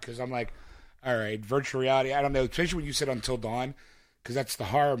it out because I'm like, all right, virtual reality. I don't know, especially when you said Until Dawn, because that's the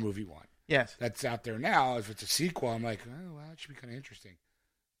horror movie one. Yes. That's out there now. If it's a sequel, I'm like, oh, well, that should be kind of interesting.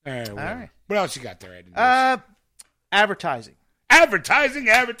 All right. What else you got there, Ed? Advertising.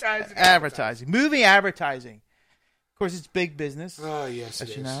 Advertising. Movie advertising. Of course, it's big business. Oh, yes, it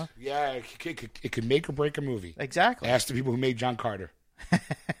is. You know. Yeah, it could make or break a movie. Exactly. Ask the people who made John Carter.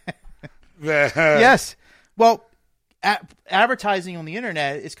 Yes. Well, advertising on the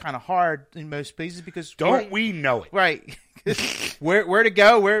internet is kind of hard in most places because we know it? Right. where to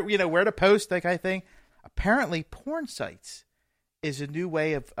go, where to post, that kind of thing. Apparently, porn sites is a new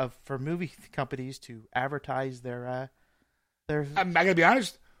way of for movie companies to advertise their. I'm going to be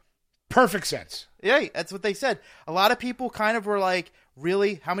honest. Perfect sense. Yeah, that's what they said. A lot of people kind of were like,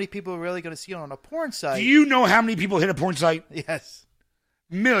 really? How many people are really going to see it on a porn site? Do you know how many people hit a porn site? Yes.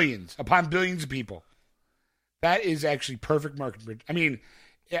 Millions upon billions of people. That is actually perfect marketing. I mean,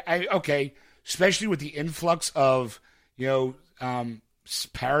 especially with the influx of,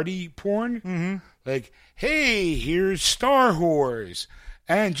 parody porn. Mm-hmm. Like, hey, here's Star Wars.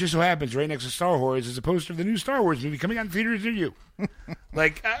 And just so happens, right next to Star Wars is a poster of the new Star Wars movie coming out in theaters near you.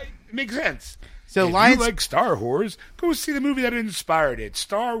 It makes sense. So, if you like Star Wars, go see the movie that inspired it.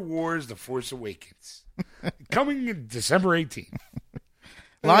 Star Wars: The Force Awakens. Coming in December 18th.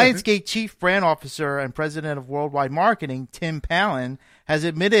 Lionsgate Chief Brand Officer and President of Worldwide Marketing, Tim Palin, has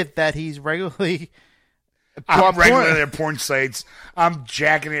admitted that he's regularly... I'm regularly at porn sites. I'm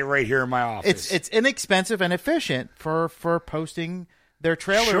jacking it right here in my office. It's inexpensive and efficient for posting their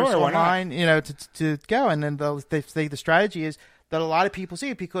trailers online, to go. And then they say the strategy is that a lot of people see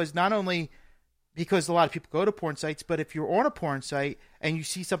it because not only because a lot of people go to porn sites, but if you're on a porn site and you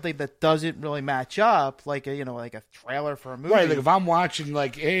see something that doesn't really match up, like a trailer for a movie, right? Like if I'm watching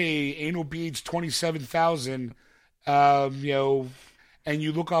hey, anal beads 27,000, and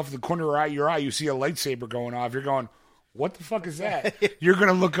you look off the corner of your eye, you see a lightsaber going off. You're going, what the fuck is that? You're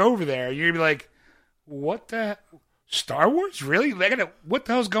gonna look over there. You're gonna be like, what the. Star Wars? Really? What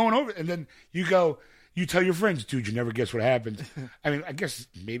the hell's going over? And then you tell your friends, dude, you never guess what happened. I mean, I guess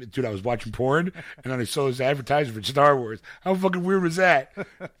maybe, dude, I was watching porn and then I saw this advertisement for Star Wars. How fucking weird was that?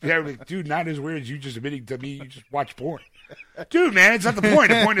 Yeah, like, dude, not as weird as you just admitting to me you just watch porn. Dude, man, it's not the point.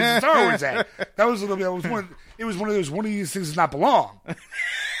 The point is the Star Wars ad. It was one of these things that not belong.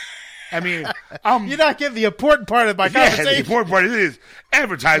 I mean, you're not getting the important part of my conversation. The important part is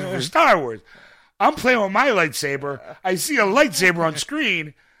advertising for Star Wars. I'm playing with my lightsaber. I see a lightsaber on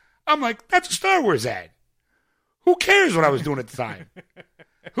screen. I'm like, that's a Star Wars ad. Who cares what I was doing at the time?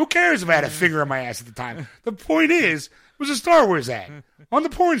 Who cares if I had a finger in my ass at the time? The point is, it was a Star Wars ad on the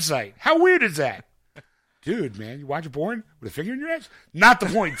porn site. How weird is that? Dude, man, you watch a porn with a finger in your ass? Not the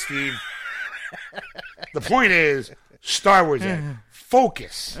point, Steve. The point is, Star Wars ad.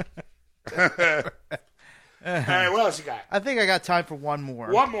 Focus. All right, what else you got? I think I got time for one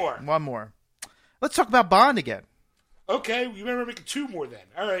more. One more. Let's talk about Bond again. Okay, you remember making 2 more then.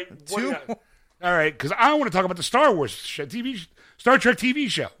 All right. What do you Two got? All right, because I want to talk about the Star Wars Star Trek TV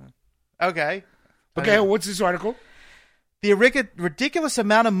show. Okay. Okay, what's this article? The ridiculous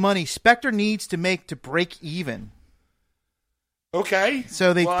amount of money Spectre needs to make to break even. Okay.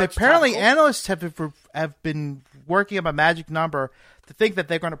 So that's apparently topical. analysts have been working up a magic number to think that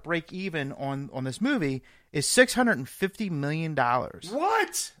they're going to break even on this movie is $650 million.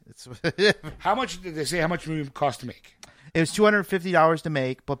 What? How much did they say? How much movie cost to make? It was $250 to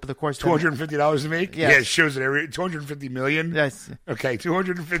make, but of course $250 to make? Yes. Yeah, it shows it every $250 million. Yes. Okay,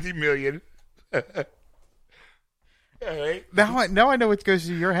 $250 million. All right. Now I know what goes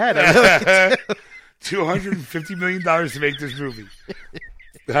through your head. I really $250 million to make this movie.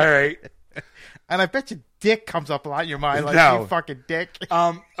 All right. And I bet you dick comes up a lot in your mind, like No. you fucking dick.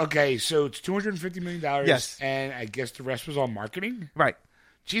 Okay, so it's $250 million. Yes. And I guess the rest was all marketing? Right.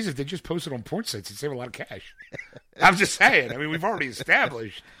 Jesus, they just posted on porn sites and save a lot of cash. I'm just saying. I mean, we've already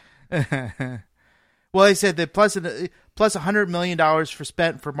established. Well, they said that plus $100 million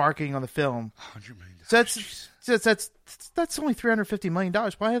spent for marketing on the film. $100 million. So that's only $350 million.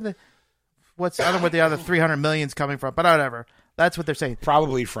 Why have I don't know what the other $300 million's coming from, but whatever. That's what they're saying.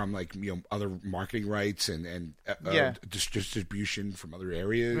 Probably from other marketing rights and Yeah. distribution from other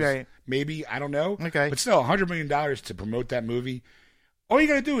areas. Right. Maybe, I don't know. Okay. But still, $100 million to promote that movie. All you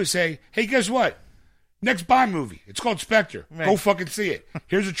got to do is say, hey, guess what? Next Bond movie. It's called Spectre. Right. Go fucking see it.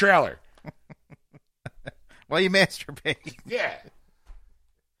 Here's a trailer. Well, you masturbate. Yeah.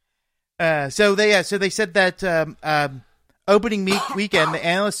 So they said that opening weekend, the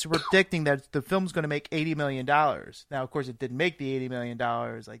analysts were predicting that the film's going to make $80 million. Now, of course, it didn't make the $80 million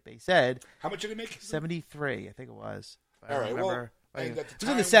like they said. How much did it make? 73, I think it was. I All right. remember. Well, and it at the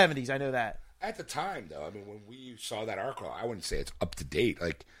was in the time- 70s. I know that. At the time, though, I mean, when we saw that article, I wouldn't say it's up to date.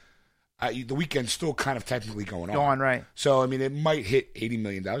 Like, the weekend's still kind of technically going on. Go on, right? So, I mean, it might hit $80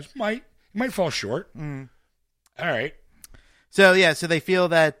 million. It might fall short. All right. So so they feel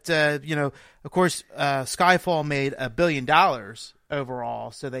that of course, Skyfall made $1 billion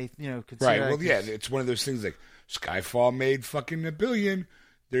overall. So they consider Right. that- Well, yeah, it's one of those things like Skyfall made fucking $1 billion.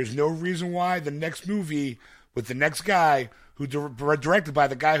 There's no reason why the next movie with the next guy who directed by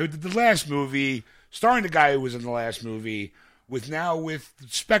the guy who did the last movie, starring the guy who was in the last movie, with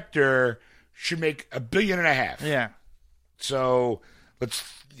Spectre, should make $1.5 billion. Yeah. So all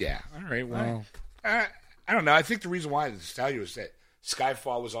right. Well, I don't know. I think the reason why this tell you is that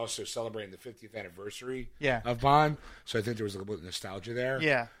Skyfall was also celebrating the 50th anniversary of Bond, so I think there was a little bit of nostalgia there.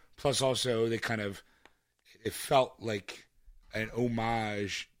 Yeah. Plus, also it felt like an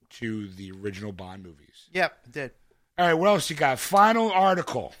homage to the original Bond movies. Yep, it did. All right, what else you got? Final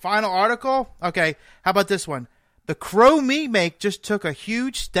article. Final article? Okay, how about this one? The Crow remake just took a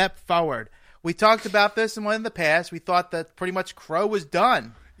huge step forward. We talked about this in one in the past. We thought that pretty much Crow was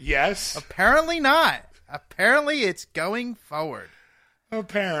done. Yes. Apparently not. Apparently it's going forward.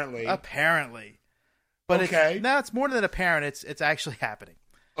 Apparently. But Okay. it's more than apparent. It's actually happening.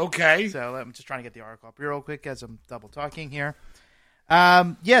 Okay. So I'm just trying to get the article up real quick as I'm double talking here.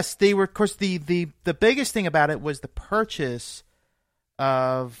 Yes, they were. Of course, the biggest thing about it was the purchase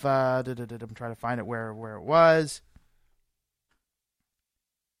of. I'm trying to find it where it was.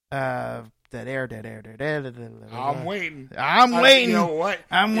 Dead air. I'm waiting. I'm waiting. You know what?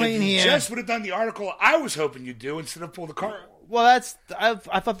 I'm If waiting you here. just would have done the article I was hoping you'd do instead of pull the card. Well, I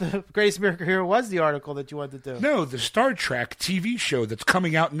thought the greatest American hero was the article that you wanted to do. No, the Star Trek TV show that's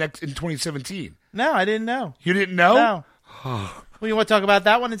coming out next in 2017. No, I didn't know. You didn't know? No. Well, you want to talk about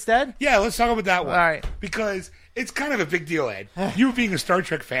that one instead? Yeah, let's talk about that one. All right. Because it's kind of a big deal, Ed. You being a Star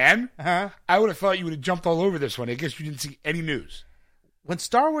Trek fan, I would have thought you would have jumped all over this one. I guess you didn't see any news. When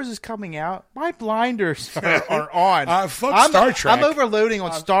Star Wars is coming out, my blinders are on. Fuck Star Trek. I'm overloading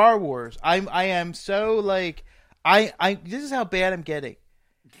on Star Wars. I am so like I this is how bad I'm getting.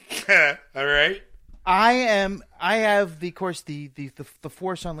 All right. I have the course the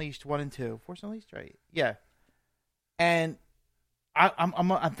Force Unleashed 1 and 2. Force Unleashed, right? Yeah. And I'm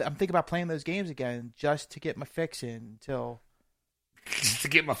thinking about playing those games again just to get my fix in until Just to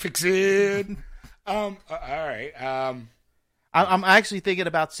get my fix in. All right. I'm actually thinking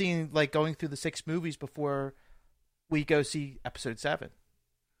about going through the 6 movies before we go see episode 7.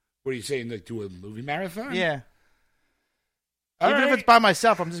 What are you saying? Like do a movie marathon? Yeah. All Even if right. it's by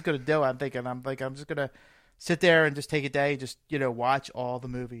myself, I'm just gonna do it. I'm just gonna sit there and just take a day, just watch all the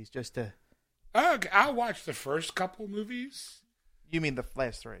movies, just to. Okay, I'll watch the first couple movies. You mean the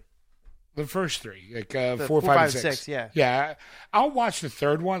last 3? The first 3, like 4, 4, 5, 5, and 6, yeah. Yeah, I'll watch the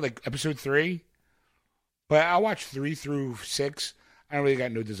third one, like episode 3. But I'll watch 3 through 6. I don't really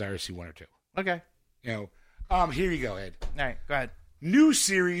got no desire to see 1 or 2. Okay. You know, Here you go, Ed. All right, go ahead. New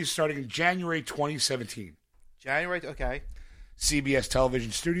series starting in January 2017. January, okay. CBS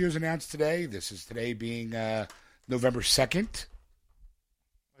Television Studios announced today. This is today being November 2nd.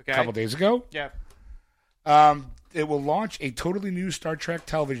 Okay. A couple days ago. Yeah. It will launch a totally new Star Trek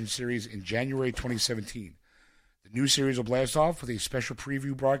television series in January 2017. The new series will blast off with a special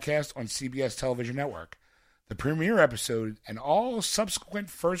preview broadcast on CBS Television Network. The premiere episode and all subsequent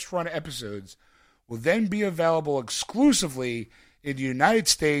first-run episodes will then be available exclusively in the United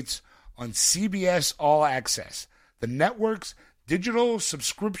States on CBS All Access, the network's digital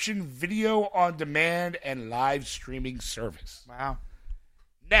subscription video on demand and live streaming service. Wow.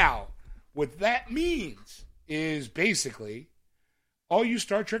 Now, what that means is basically all you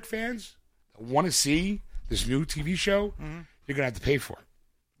Star Trek fans that want to see this new TV show, you're going to have to pay for it.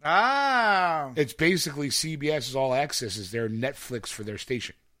 Oh. It's basically CBS's All Access is their Netflix for their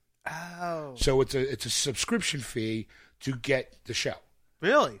station. Oh. So it's a subscription fee to get the show.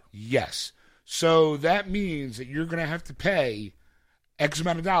 Really? Yes. So that means that you're going to have to pay X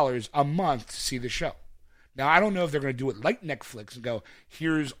amount of dollars a month to see the show. Now, I don't know if they're going to do it like Netflix and go,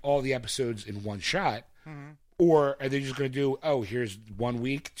 here's all the episodes in one shot, or are they just going to do, here's 1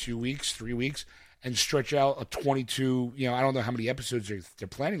 week, 2 weeks, 3 weeks, and stretch out a 22, I don't know how many episodes they're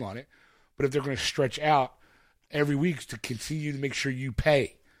planning on it, but if they're going to stretch out every week to continue to make sure you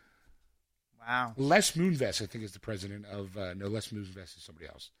pay. Wow. Les Moonves, I think, is the president of, no, Les Moonves is somebody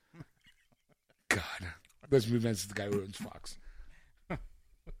else. God. Les Moonves is the guy who owns Fox.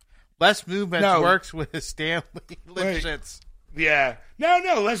 Les Moonves works with Stanley Lipschitz. Yeah. No,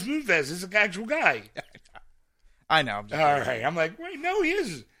 Les Moonves is an actual guy. I know. All right. I'm like, wait, no, he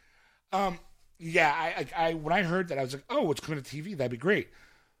is. Yeah, I when I heard that, I was like, oh, it's coming to TV. That'd be great.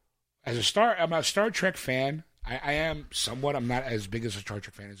 I'm a Star Trek fan. I am somewhat. I'm not as big as a Star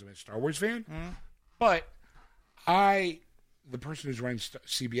Trek fan as I'm a Star Wars fan. But the person who's running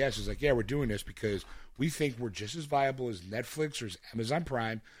CBS is like, yeah, we're doing this because we think we're just as viable as Netflix or as Amazon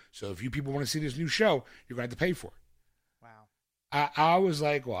Prime. So if you people want to see this new show, you're going to have to pay for it. Wow. I was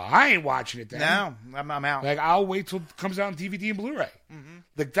like, well, I ain't watching it then. No, I'm out. Like, I'll wait till it comes out on DVD and Blu-ray.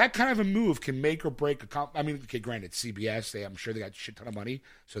 Like, that kind of a move can make or break okay, granted, CBS, I'm sure they got a shit ton of money,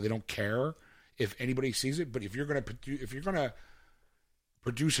 so they don't care if anybody sees it. But if you're gonna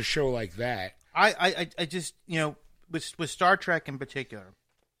produce a show like that, I just with Star Trek in particular,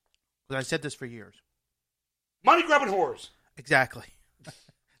 because I said this for years. Money grabbing whores. Exactly.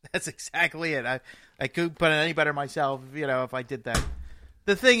 That's exactly it. I couldn't put it any better myself, if I did that.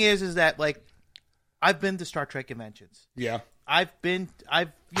 The thing is that, like, I've been to Star Trek conventions. Yeah. I've been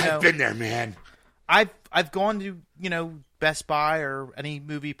there, man. I've gone to, Best Buy or any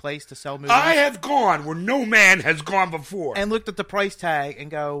movie place to sell movies. I have gone where no man has gone before. And looked at the price tag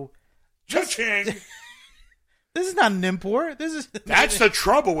and go, cha-ching. This is not an import. That's the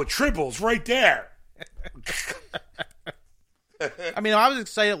trouble with tribbles right there. I mean, I was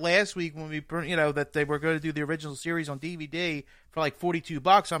excited last week when we, that they were going to do the original series on DVD for like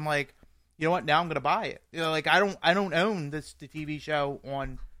 $42. I'm like, you know what? Now I'm going to buy it. Like I don't own the TV show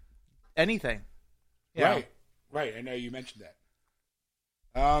on anything. Right. I know you mentioned that.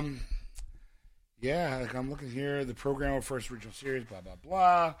 Yeah, like I'm looking here. The program of first original series, blah blah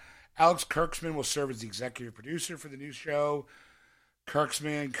blah. Alex Kurtzman will serve as the executive producer for the new show.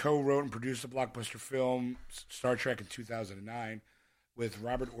 Kurtzman co-wrote and produced the blockbuster film Star Trek in 2009 with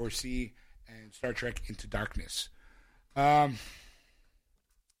Robert Orci and Star Trek Into Darkness. Yeah,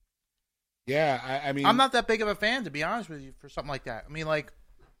 I mean, I'm not that big of a fan, to be honest with you, for something like that. I mean, like,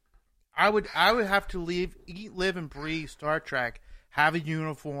 I would have to eat, live, and breathe Star Trek, have a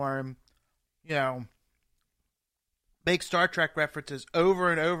uniform, make Star Trek references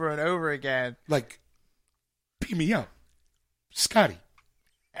over and over and over again. Like, beat me up. Scotty.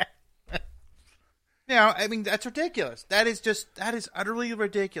 I mean, that's ridiculous. That is utterly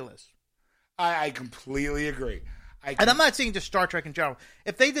ridiculous. I completely agree. And I'm not saying just Star Trek in general.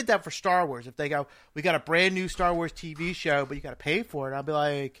 If they did that for Star Wars, if they go, we got a brand new Star Wars TV show, but you got to pay for it, I'll be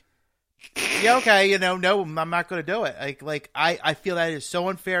like, yeah, okay, no, I'm not going to do it. Like I feel that is so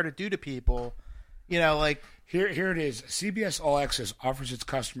unfair to do to people. Like here it is. CBS All Access offers its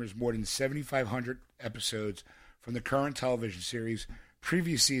customers more than 7,500 episodes from the current television series,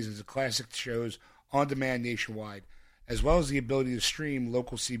 previous seasons of classic shows on demand nationwide, as well as the ability to stream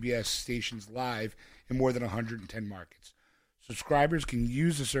local CBS stations live in more than 110 markets. Subscribers can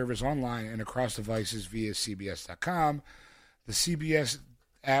use the service online and across devices via CBS.com, the CBS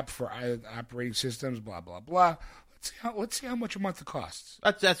app for operating systems, blah blah blah. Let's see how much a month it costs.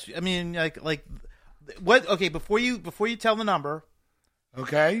 That's I mean, like what? Okay, before you tell the number,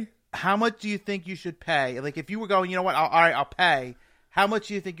 okay, how much do you think you should pay? Like, if you were going, you know what? All right, I'll pay. How much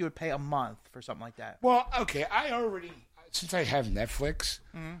do you think you would pay a month for something like that? Well, okay, since I have Netflix,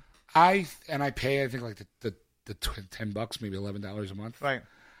 I pay, I think, like the $10, maybe $11 a month. Right.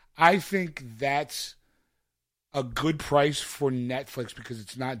 I think that's a good price for Netflix because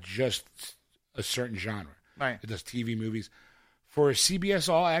it's not just a certain genre. Right. It does TV, movies. For CBS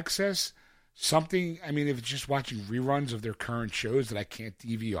All Access, something, I mean, if it's just watching reruns of their current shows that I can't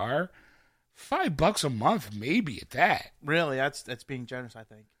DVR, $5 a month, maybe at that. Really? That's being generous, I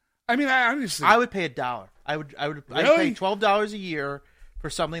think. I mean, I honestly, I would pay $1. I'd Really? pay $12 a year for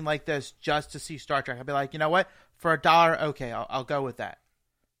something like this just to see Star Trek. I'd be like, you know what? For $1, okay, I'll go with that.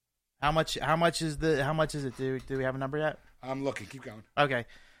 How much is it? Do we have a number yet? I'm looking. Keep going. Okay.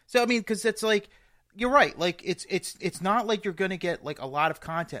 So I mean, because it's like, you're right. Like it's not like you're going to get like a lot of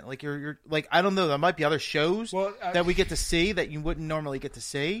content. Like you're like, I don't know. There might be other shows that we get to see that you wouldn't normally get to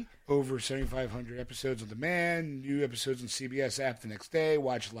see. Over 7,500 episodes on demand. New episodes on CBS app the next day.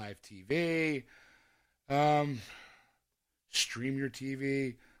 Watch live TV. Stream your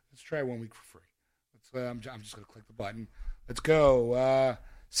TV. Let's try 1 week for free. I'm just going to click the button. Let's go.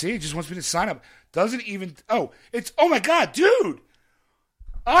 See, it just wants me to sign up. Doesn't even. Oh my God, dude.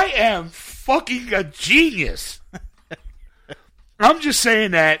 I am fucking a genius. I'm just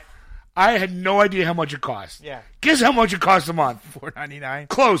saying that I had no idea how much it cost. Yeah. Guess how much it costs a month? $4.99.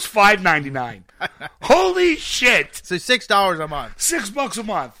 Close, $5.99. Holy shit! So $6 a month. $6 a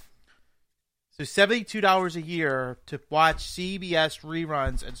month. So $72 a year to watch CBS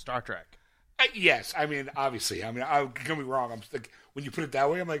reruns and Star Trek. Yes, I mean, obviously. I mean, don't get me wrong. I'm like, when you put it that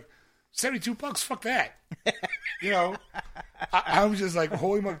way, I'm like, $72. Fuck that. You know, I'm just like,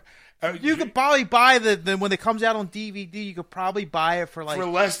 holy moly. You could probably buy the when it comes out on DVD. You could probably buy it for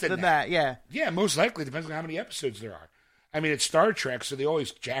less than that. Yeah, yeah, most likely. Depends on how many episodes there are. I mean, it's Star Trek, so they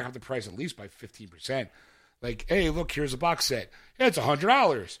always jack up the price at least by 15%. Like, hey, look, here's a box set. Yeah, it's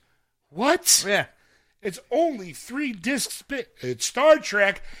 $100. What? Yeah. It's only 3 discs. It's Star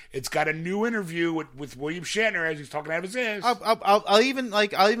Trek. It's got a new interview with William Shatner as he's talking out of his ass. I'll even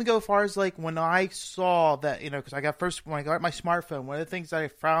go as far as like when I saw that, you know, because when I got my smartphone, one of the things that I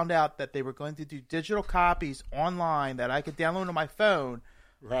found out that they were going to do digital copies online that I could download on my phone,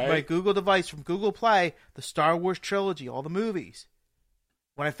 right? My Google device from Google Play, the Star Wars trilogy, all the movies.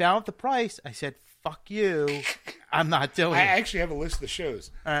 When I found out the price, I said, "Fuck you, I'm not doing it." I actually have a list of the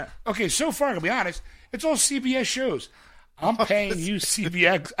shows. Okay, so far, I'll be honest. It's all CBS shows. I'm paying you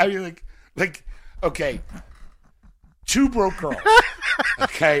CBS. I mean, like, okay, Two Broke Girls.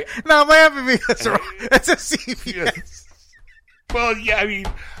 Okay. No, laughing because it's a CBS. Well, yeah, I mean,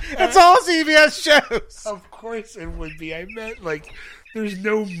 it's all CBS shows. Of course it would be. I meant like, there's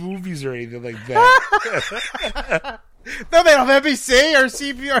no movies or anything like that. No, they don't have NBC or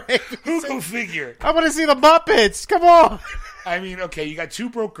CBS or ABC. Who can figure? I want to see the Muppets. Come on. I mean, okay, you got Two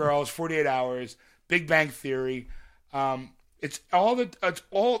Broke Girls, 48 Hours. Big Bang Theory. It's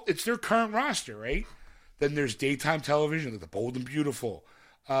their current roster, right? Then there's daytime television, like The Bold and Beautiful,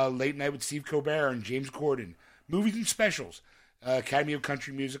 Late Night with Steve Colbert and James Corden, movies and specials, Academy of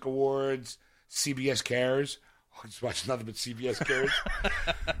Country Music Awards, CBS Cares. I just watch nothing but CBS Cares.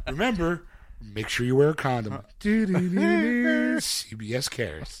 Remember, make sure you wear a condom. CBS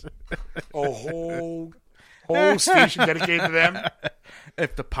Cares. A whole station dedicated to them.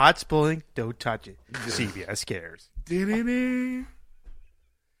 If the pot's boiling, don't touch it. CBS Cares.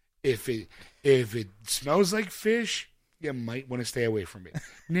 If it smells like fish, you might want to stay away from it.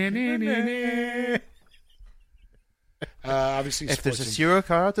 Obviously, if there's a serial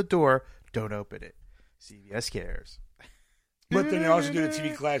car out the door, don't open it. CBS Cares. But then they also do the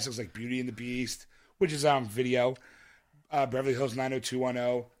TV classics like Beauty and the Beast, which is on video. Beverly Hills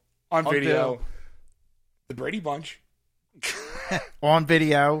 90210 on video. The Brady Bunch. On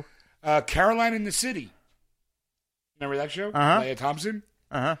video. Caroline in the City. Remember that show? Leah Thompson?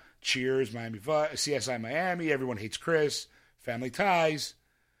 Cheers, Miami CSI Miami, Everyone Hates Chris, Family Ties,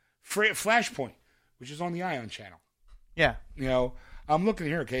 Flashpoint, which is on the Ion channel. Yeah. You know, I'm looking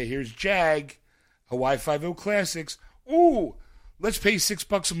here. Okay, here's Jag, Hawaii Five-0 Classics. Ooh, let's pay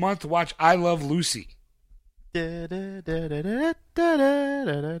 $6 a month to watch I Love Lucy.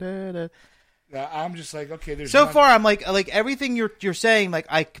 I'm just like, okay. There's so far, I'm like everything you're saying. Like,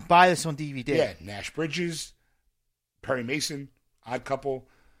 I can buy this on DVD. Yeah, Nash Bridges, Perry Mason, Odd Couple,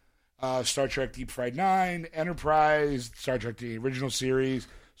 Star Trek Deep Fried Nine, Enterprise, Star Trek the original series,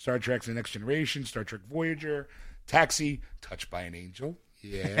 Star Trek The Next Generation, Star Trek Voyager, Taxi, Touched by an Angel,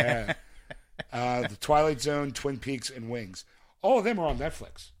 yeah, The Twilight Zone, Twin Peaks, and Wings. All of them are on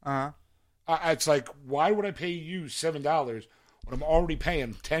Netflix. It's like, why would I pay you $7 when I'm already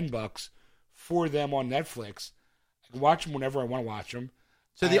paying $10 for them on Netflix. I can watch them whenever I want to watch them.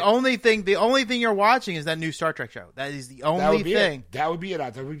 So the only thing you're watching is that new Star Trek show. That is the only thing. That would be it. I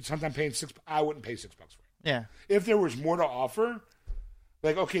would sometimes paying $6. I wouldn't pay $6 for it. Yeah. If there was more to offer,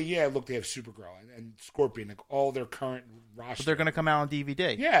 like okay, yeah, look, they have Supergirl and Scorpion, like all their current roster. But they're going to come out on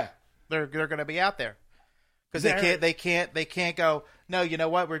DVD. Yeah, they're going to be out there because they can't go. No, you know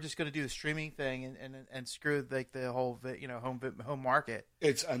what? We're just going to do the streaming thing and screw like the whole home market.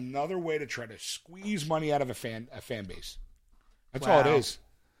 It's another way to try to squeeze money out of a fan base. That's Wow. all it is.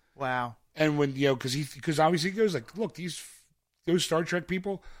 Wow. And when because obviously he goes like, look, those Star Trek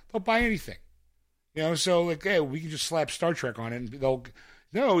people, they'll buy anything, So like, hey, we can just slap Star Trek on it, and the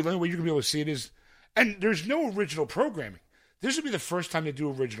only way you're gonna be able to see it is, and there's no original programming. This would be the first time they do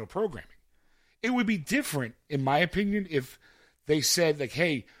original programming. It would be different, in my opinion, if they said like,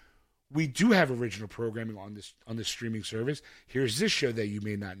 hey, we do have original programming on this streaming service. Here's this show that you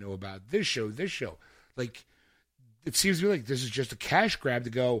may not know about. This show. Like, it seems to me like this is just a cash grab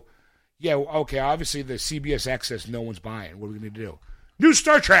to go, yeah, okay, obviously the CBS Access no one's buying. What are we going to do? New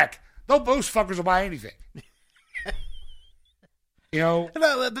Star Trek! Those fuckers will buy anything.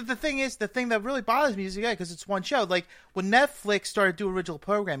 The thing that really bothers me is, because it's one show. Like, when Netflix started doing original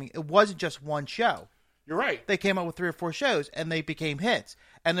programming, it wasn't just one show. You're right. They came out with 3 or 4 shows, and they became hits.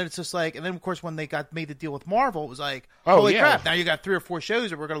 And then it's just like, and then of course when they made the deal with Marvel, it was like, holy crap! Now you got 3 or 4 shows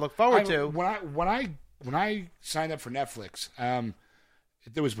that we're going to look forward to. When I signed up for Netflix,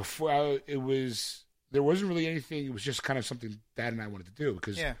 there wasn't really anything. It was just kind of something Dad and I wanted to do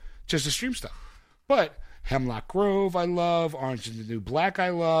because just to stream stuff. But Hemlock Grove, I love. Orange is the New Black, I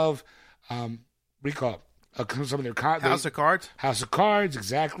love. What do you call it? Some of their House of Cards. House of Cards,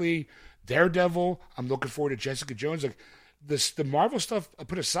 exactly. Daredevil. I'm looking forward to Jessica Jones. Like the Marvel stuff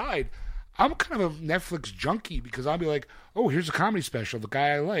put aside, I'm kind of a Netflix junkie because I'll be like, oh, here's a comedy special, the guy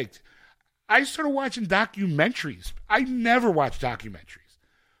I liked. I started watching documentaries. I never watched documentaries,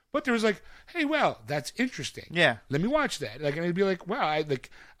 but there was like, hey, well, that's interesting. Yeah, let me watch that. Like, and it'd be like, wow,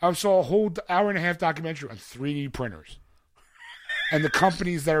 I saw a whole hour-and-a-half documentary on 3D printers and the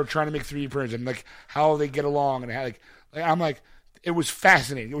companies that are trying to make 3D printers and like how they get along and how I'm like, it was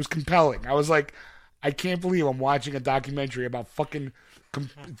fascinating. It was compelling. I was like, I can't believe I'm watching a documentary about fucking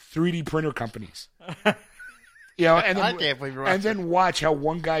 3D printer companies. And then, I can't believe you're watching. And then watch how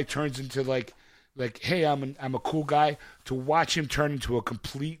one guy turns into like, hey, I'm a cool guy. To watch him turn into a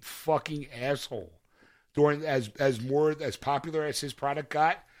complete fucking asshole during as popular as his product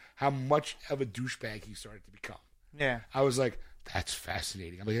got, how much of a douchebag he started to become. Yeah, I was like, that's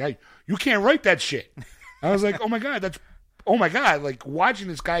fascinating. I'm like, hey, you can't write that shit. I was like, oh my god, like watching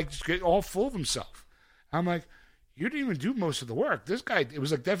this guy just get all full of himself. I'm like, you didn't even do most of the work. This guy, it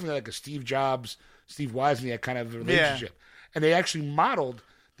was like definitely like a Steve Jobs, Steve Wozniak kind of relationship. Yeah. And they actually modeled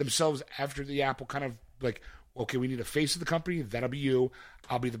themselves after the Apple kind of like, okay, we need a face of the company. That'll be you.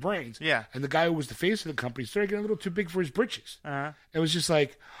 I'll be the brains. Yeah. And the guy who was the face of the company started getting a little too big for his britches. Uh-huh. It was just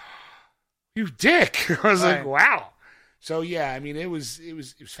like, you dick. I was like, wow. So yeah, I mean, it was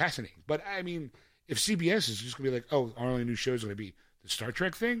fascinating. But I mean, if CBS is just gonna be like, oh, our only new show is gonna be the Star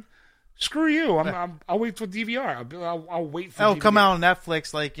Trek thing, screw you. I'll wait for DVR. I'll wait for. It'll DVD. Come out on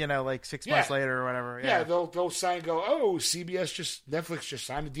Netflix like 6 months later or whatever. Yeah, they'll sign and go. Oh, Netflix just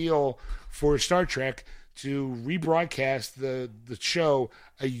signed a deal for Star Trek to rebroadcast the show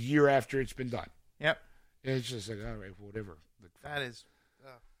a year after it's been done. Yep. And it's just like, all right, whatever. That is.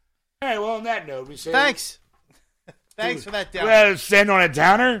 All right. Well, on that note, we say thanks. Thanks for that downer. Well, stand on a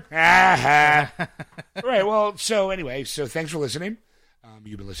downer. Right. Well, so thanks for listening.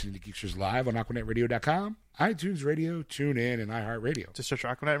 You've been listening to Geeksters Live on AquanetRadio.com, iTunes Radio, TuneIn, and iHeartRadio. Just search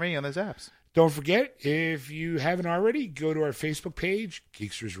Aquanet Radio on those apps. Don't forget, if you haven't already, go to our Facebook page,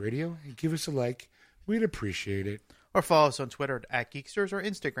 Geeksters Radio, and give us a like. We'd appreciate it. Or follow us on Twitter at Geeksters or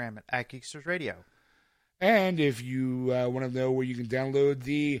Instagram at Geeksters Radio. And if you want to know where you can download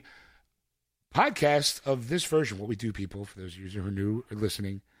the podcast of this version, what we do, people, for those of you who are new or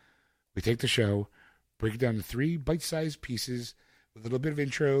listening, we take the show, break it down to 3 bite-sized pieces with a little bit of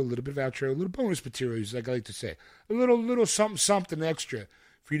intro, a little bit of outro, a little bonus materials, like I like to say. A little something extra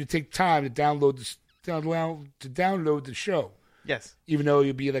for you to take time to download the show. Yes. Even though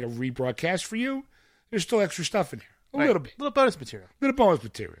it'll be like a rebroadcast for you, there's still extra stuff in there. A little bit. A little bonus material. Little bonus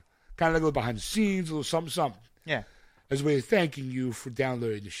material. Kind of like a little behind the scenes, a little something. Yeah. As a way of thanking you for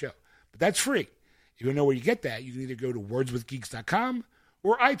downloading the show. But that's free. If you don't know where you get that, you can either go to wordswithgeeks.com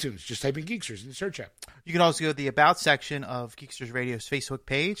or iTunes. Just type in Geeksters in the search app. You can also go to the About section of Geeksters Radio's Facebook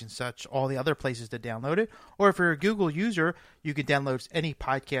page and such, all the other places to download it. Or if you're a Google user, you can download any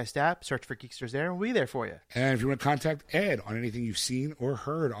podcast app, search for Geeksters there, and we'll be there for you. And if you want to contact Ed on anything you've seen or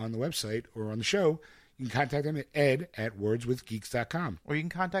heard on the website or on the show, you can contact him at ed@wordswithgeeks.com. Or you can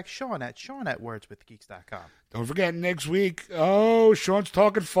contact Sean at wordswithgeeks.com. Don't forget, next week, Sean's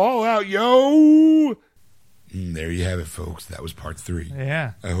talking Fallout, yo! And there you have it, folks. That was part 3.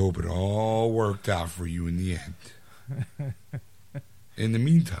 Yeah. I hope it all worked out for you in the end. In the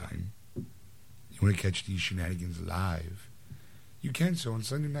meantime, you want to catch these shenanigans live, you can so on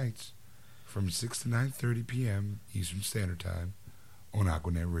Sunday nights from 6 to 9:30 p.m. Eastern Standard Time on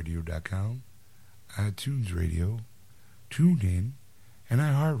AquanetRadio.com, iTunes Radio, TuneIn, and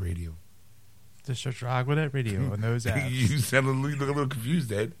iHeartRadio. Just search for Aquanet Radio on those apps. You sound a little confused,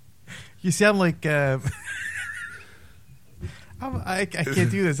 Ed. You sound like... I can't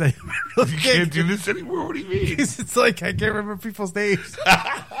do this. I really You can't do this anymore? What do you mean? It's like I can't remember people's names.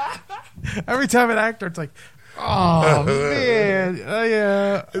 Every time an actor, it's like, oh, man.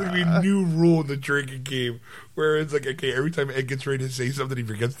 Yeah. There's going to be a new rule in the drinking game where it's like, okay, every time Ed gets ready to say something, he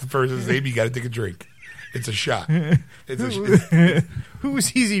forgets the person's name, you got to take a drink. It's a shot.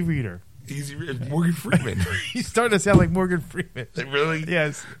 Who's Easy Reader? It's Morgan Freeman. He's starting to sound like Morgan Freeman. Really?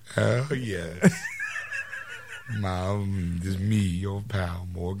 Yes. Oh, yes. Mom, this is me, your pal,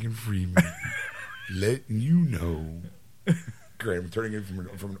 Morgan Freeman, letting you know. Great, I'm turning it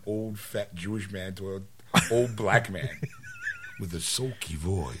from an old, fat Jewish man to an old black man with a sulky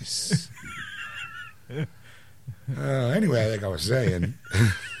voice. Anyway, like I was saying,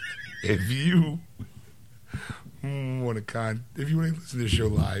 if you want to listen to the show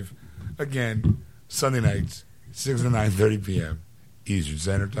live, again, Sunday nights, 6 to 9:30 p.m. Eastern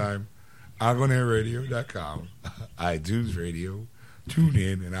Standard Time, AquanetRadio.com, iTunes Radio,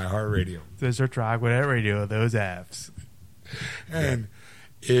 TuneIn, and iHeartRadio. So search for Aquanet Radio, those apps. And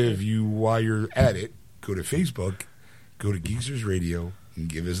if you, while you're at it, go to Facebook, go to Geeksters Radio, and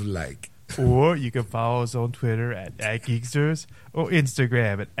give us a like. Or you can follow us on Twitter at Geeksters or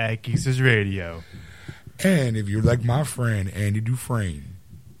Instagram at Geeksters Radio. And if you're like my friend Andy Dufresne,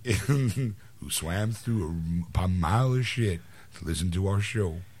 who swam through a mile of shit to listen to our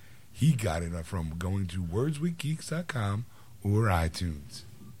show, he got it from going to wordswithgeeks.com or iTunes.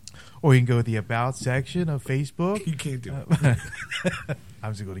 Or you can go to the About section of Facebook. You can't do it.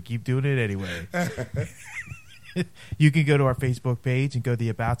 I'm just going to keep doing it anyway. You can go to our Facebook page and go to the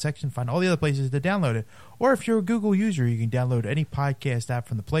About section, find all the other places to download it. Or if you're a Google user, you can download any podcast app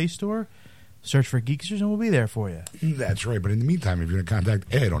from the Play Store, search for Geeksters, and we'll be there for you. That's right. But in the meantime, if you're going to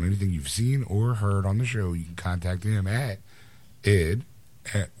contact Ed on anything you've seen or heard on the show, you can contact him at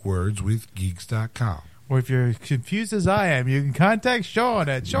ed@wordswithgeeks.com. Or if you're confused as I am, you can contact Sean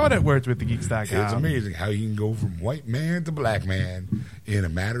at wordswithgeeks.com. It's amazing how you can go from white man to black man in a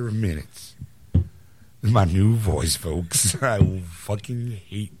matter of minutes. This is my new voice, folks. I will fucking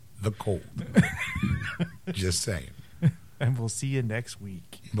hate the cold. Just saying. And we'll see you next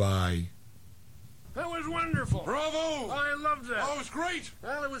week. Bye. That was wonderful. Bravo! I loved that. Oh, it was great.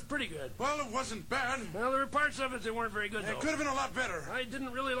 Well, it was pretty good. Well, it wasn't bad. Well, there were parts of it that weren't very good, though. It could have been a lot better. I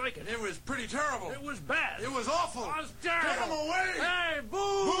didn't really like it. It was pretty terrible. It was bad. It was awful. It was terrible. Get him away! Hey,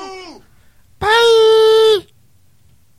 boo! Boo! Bye!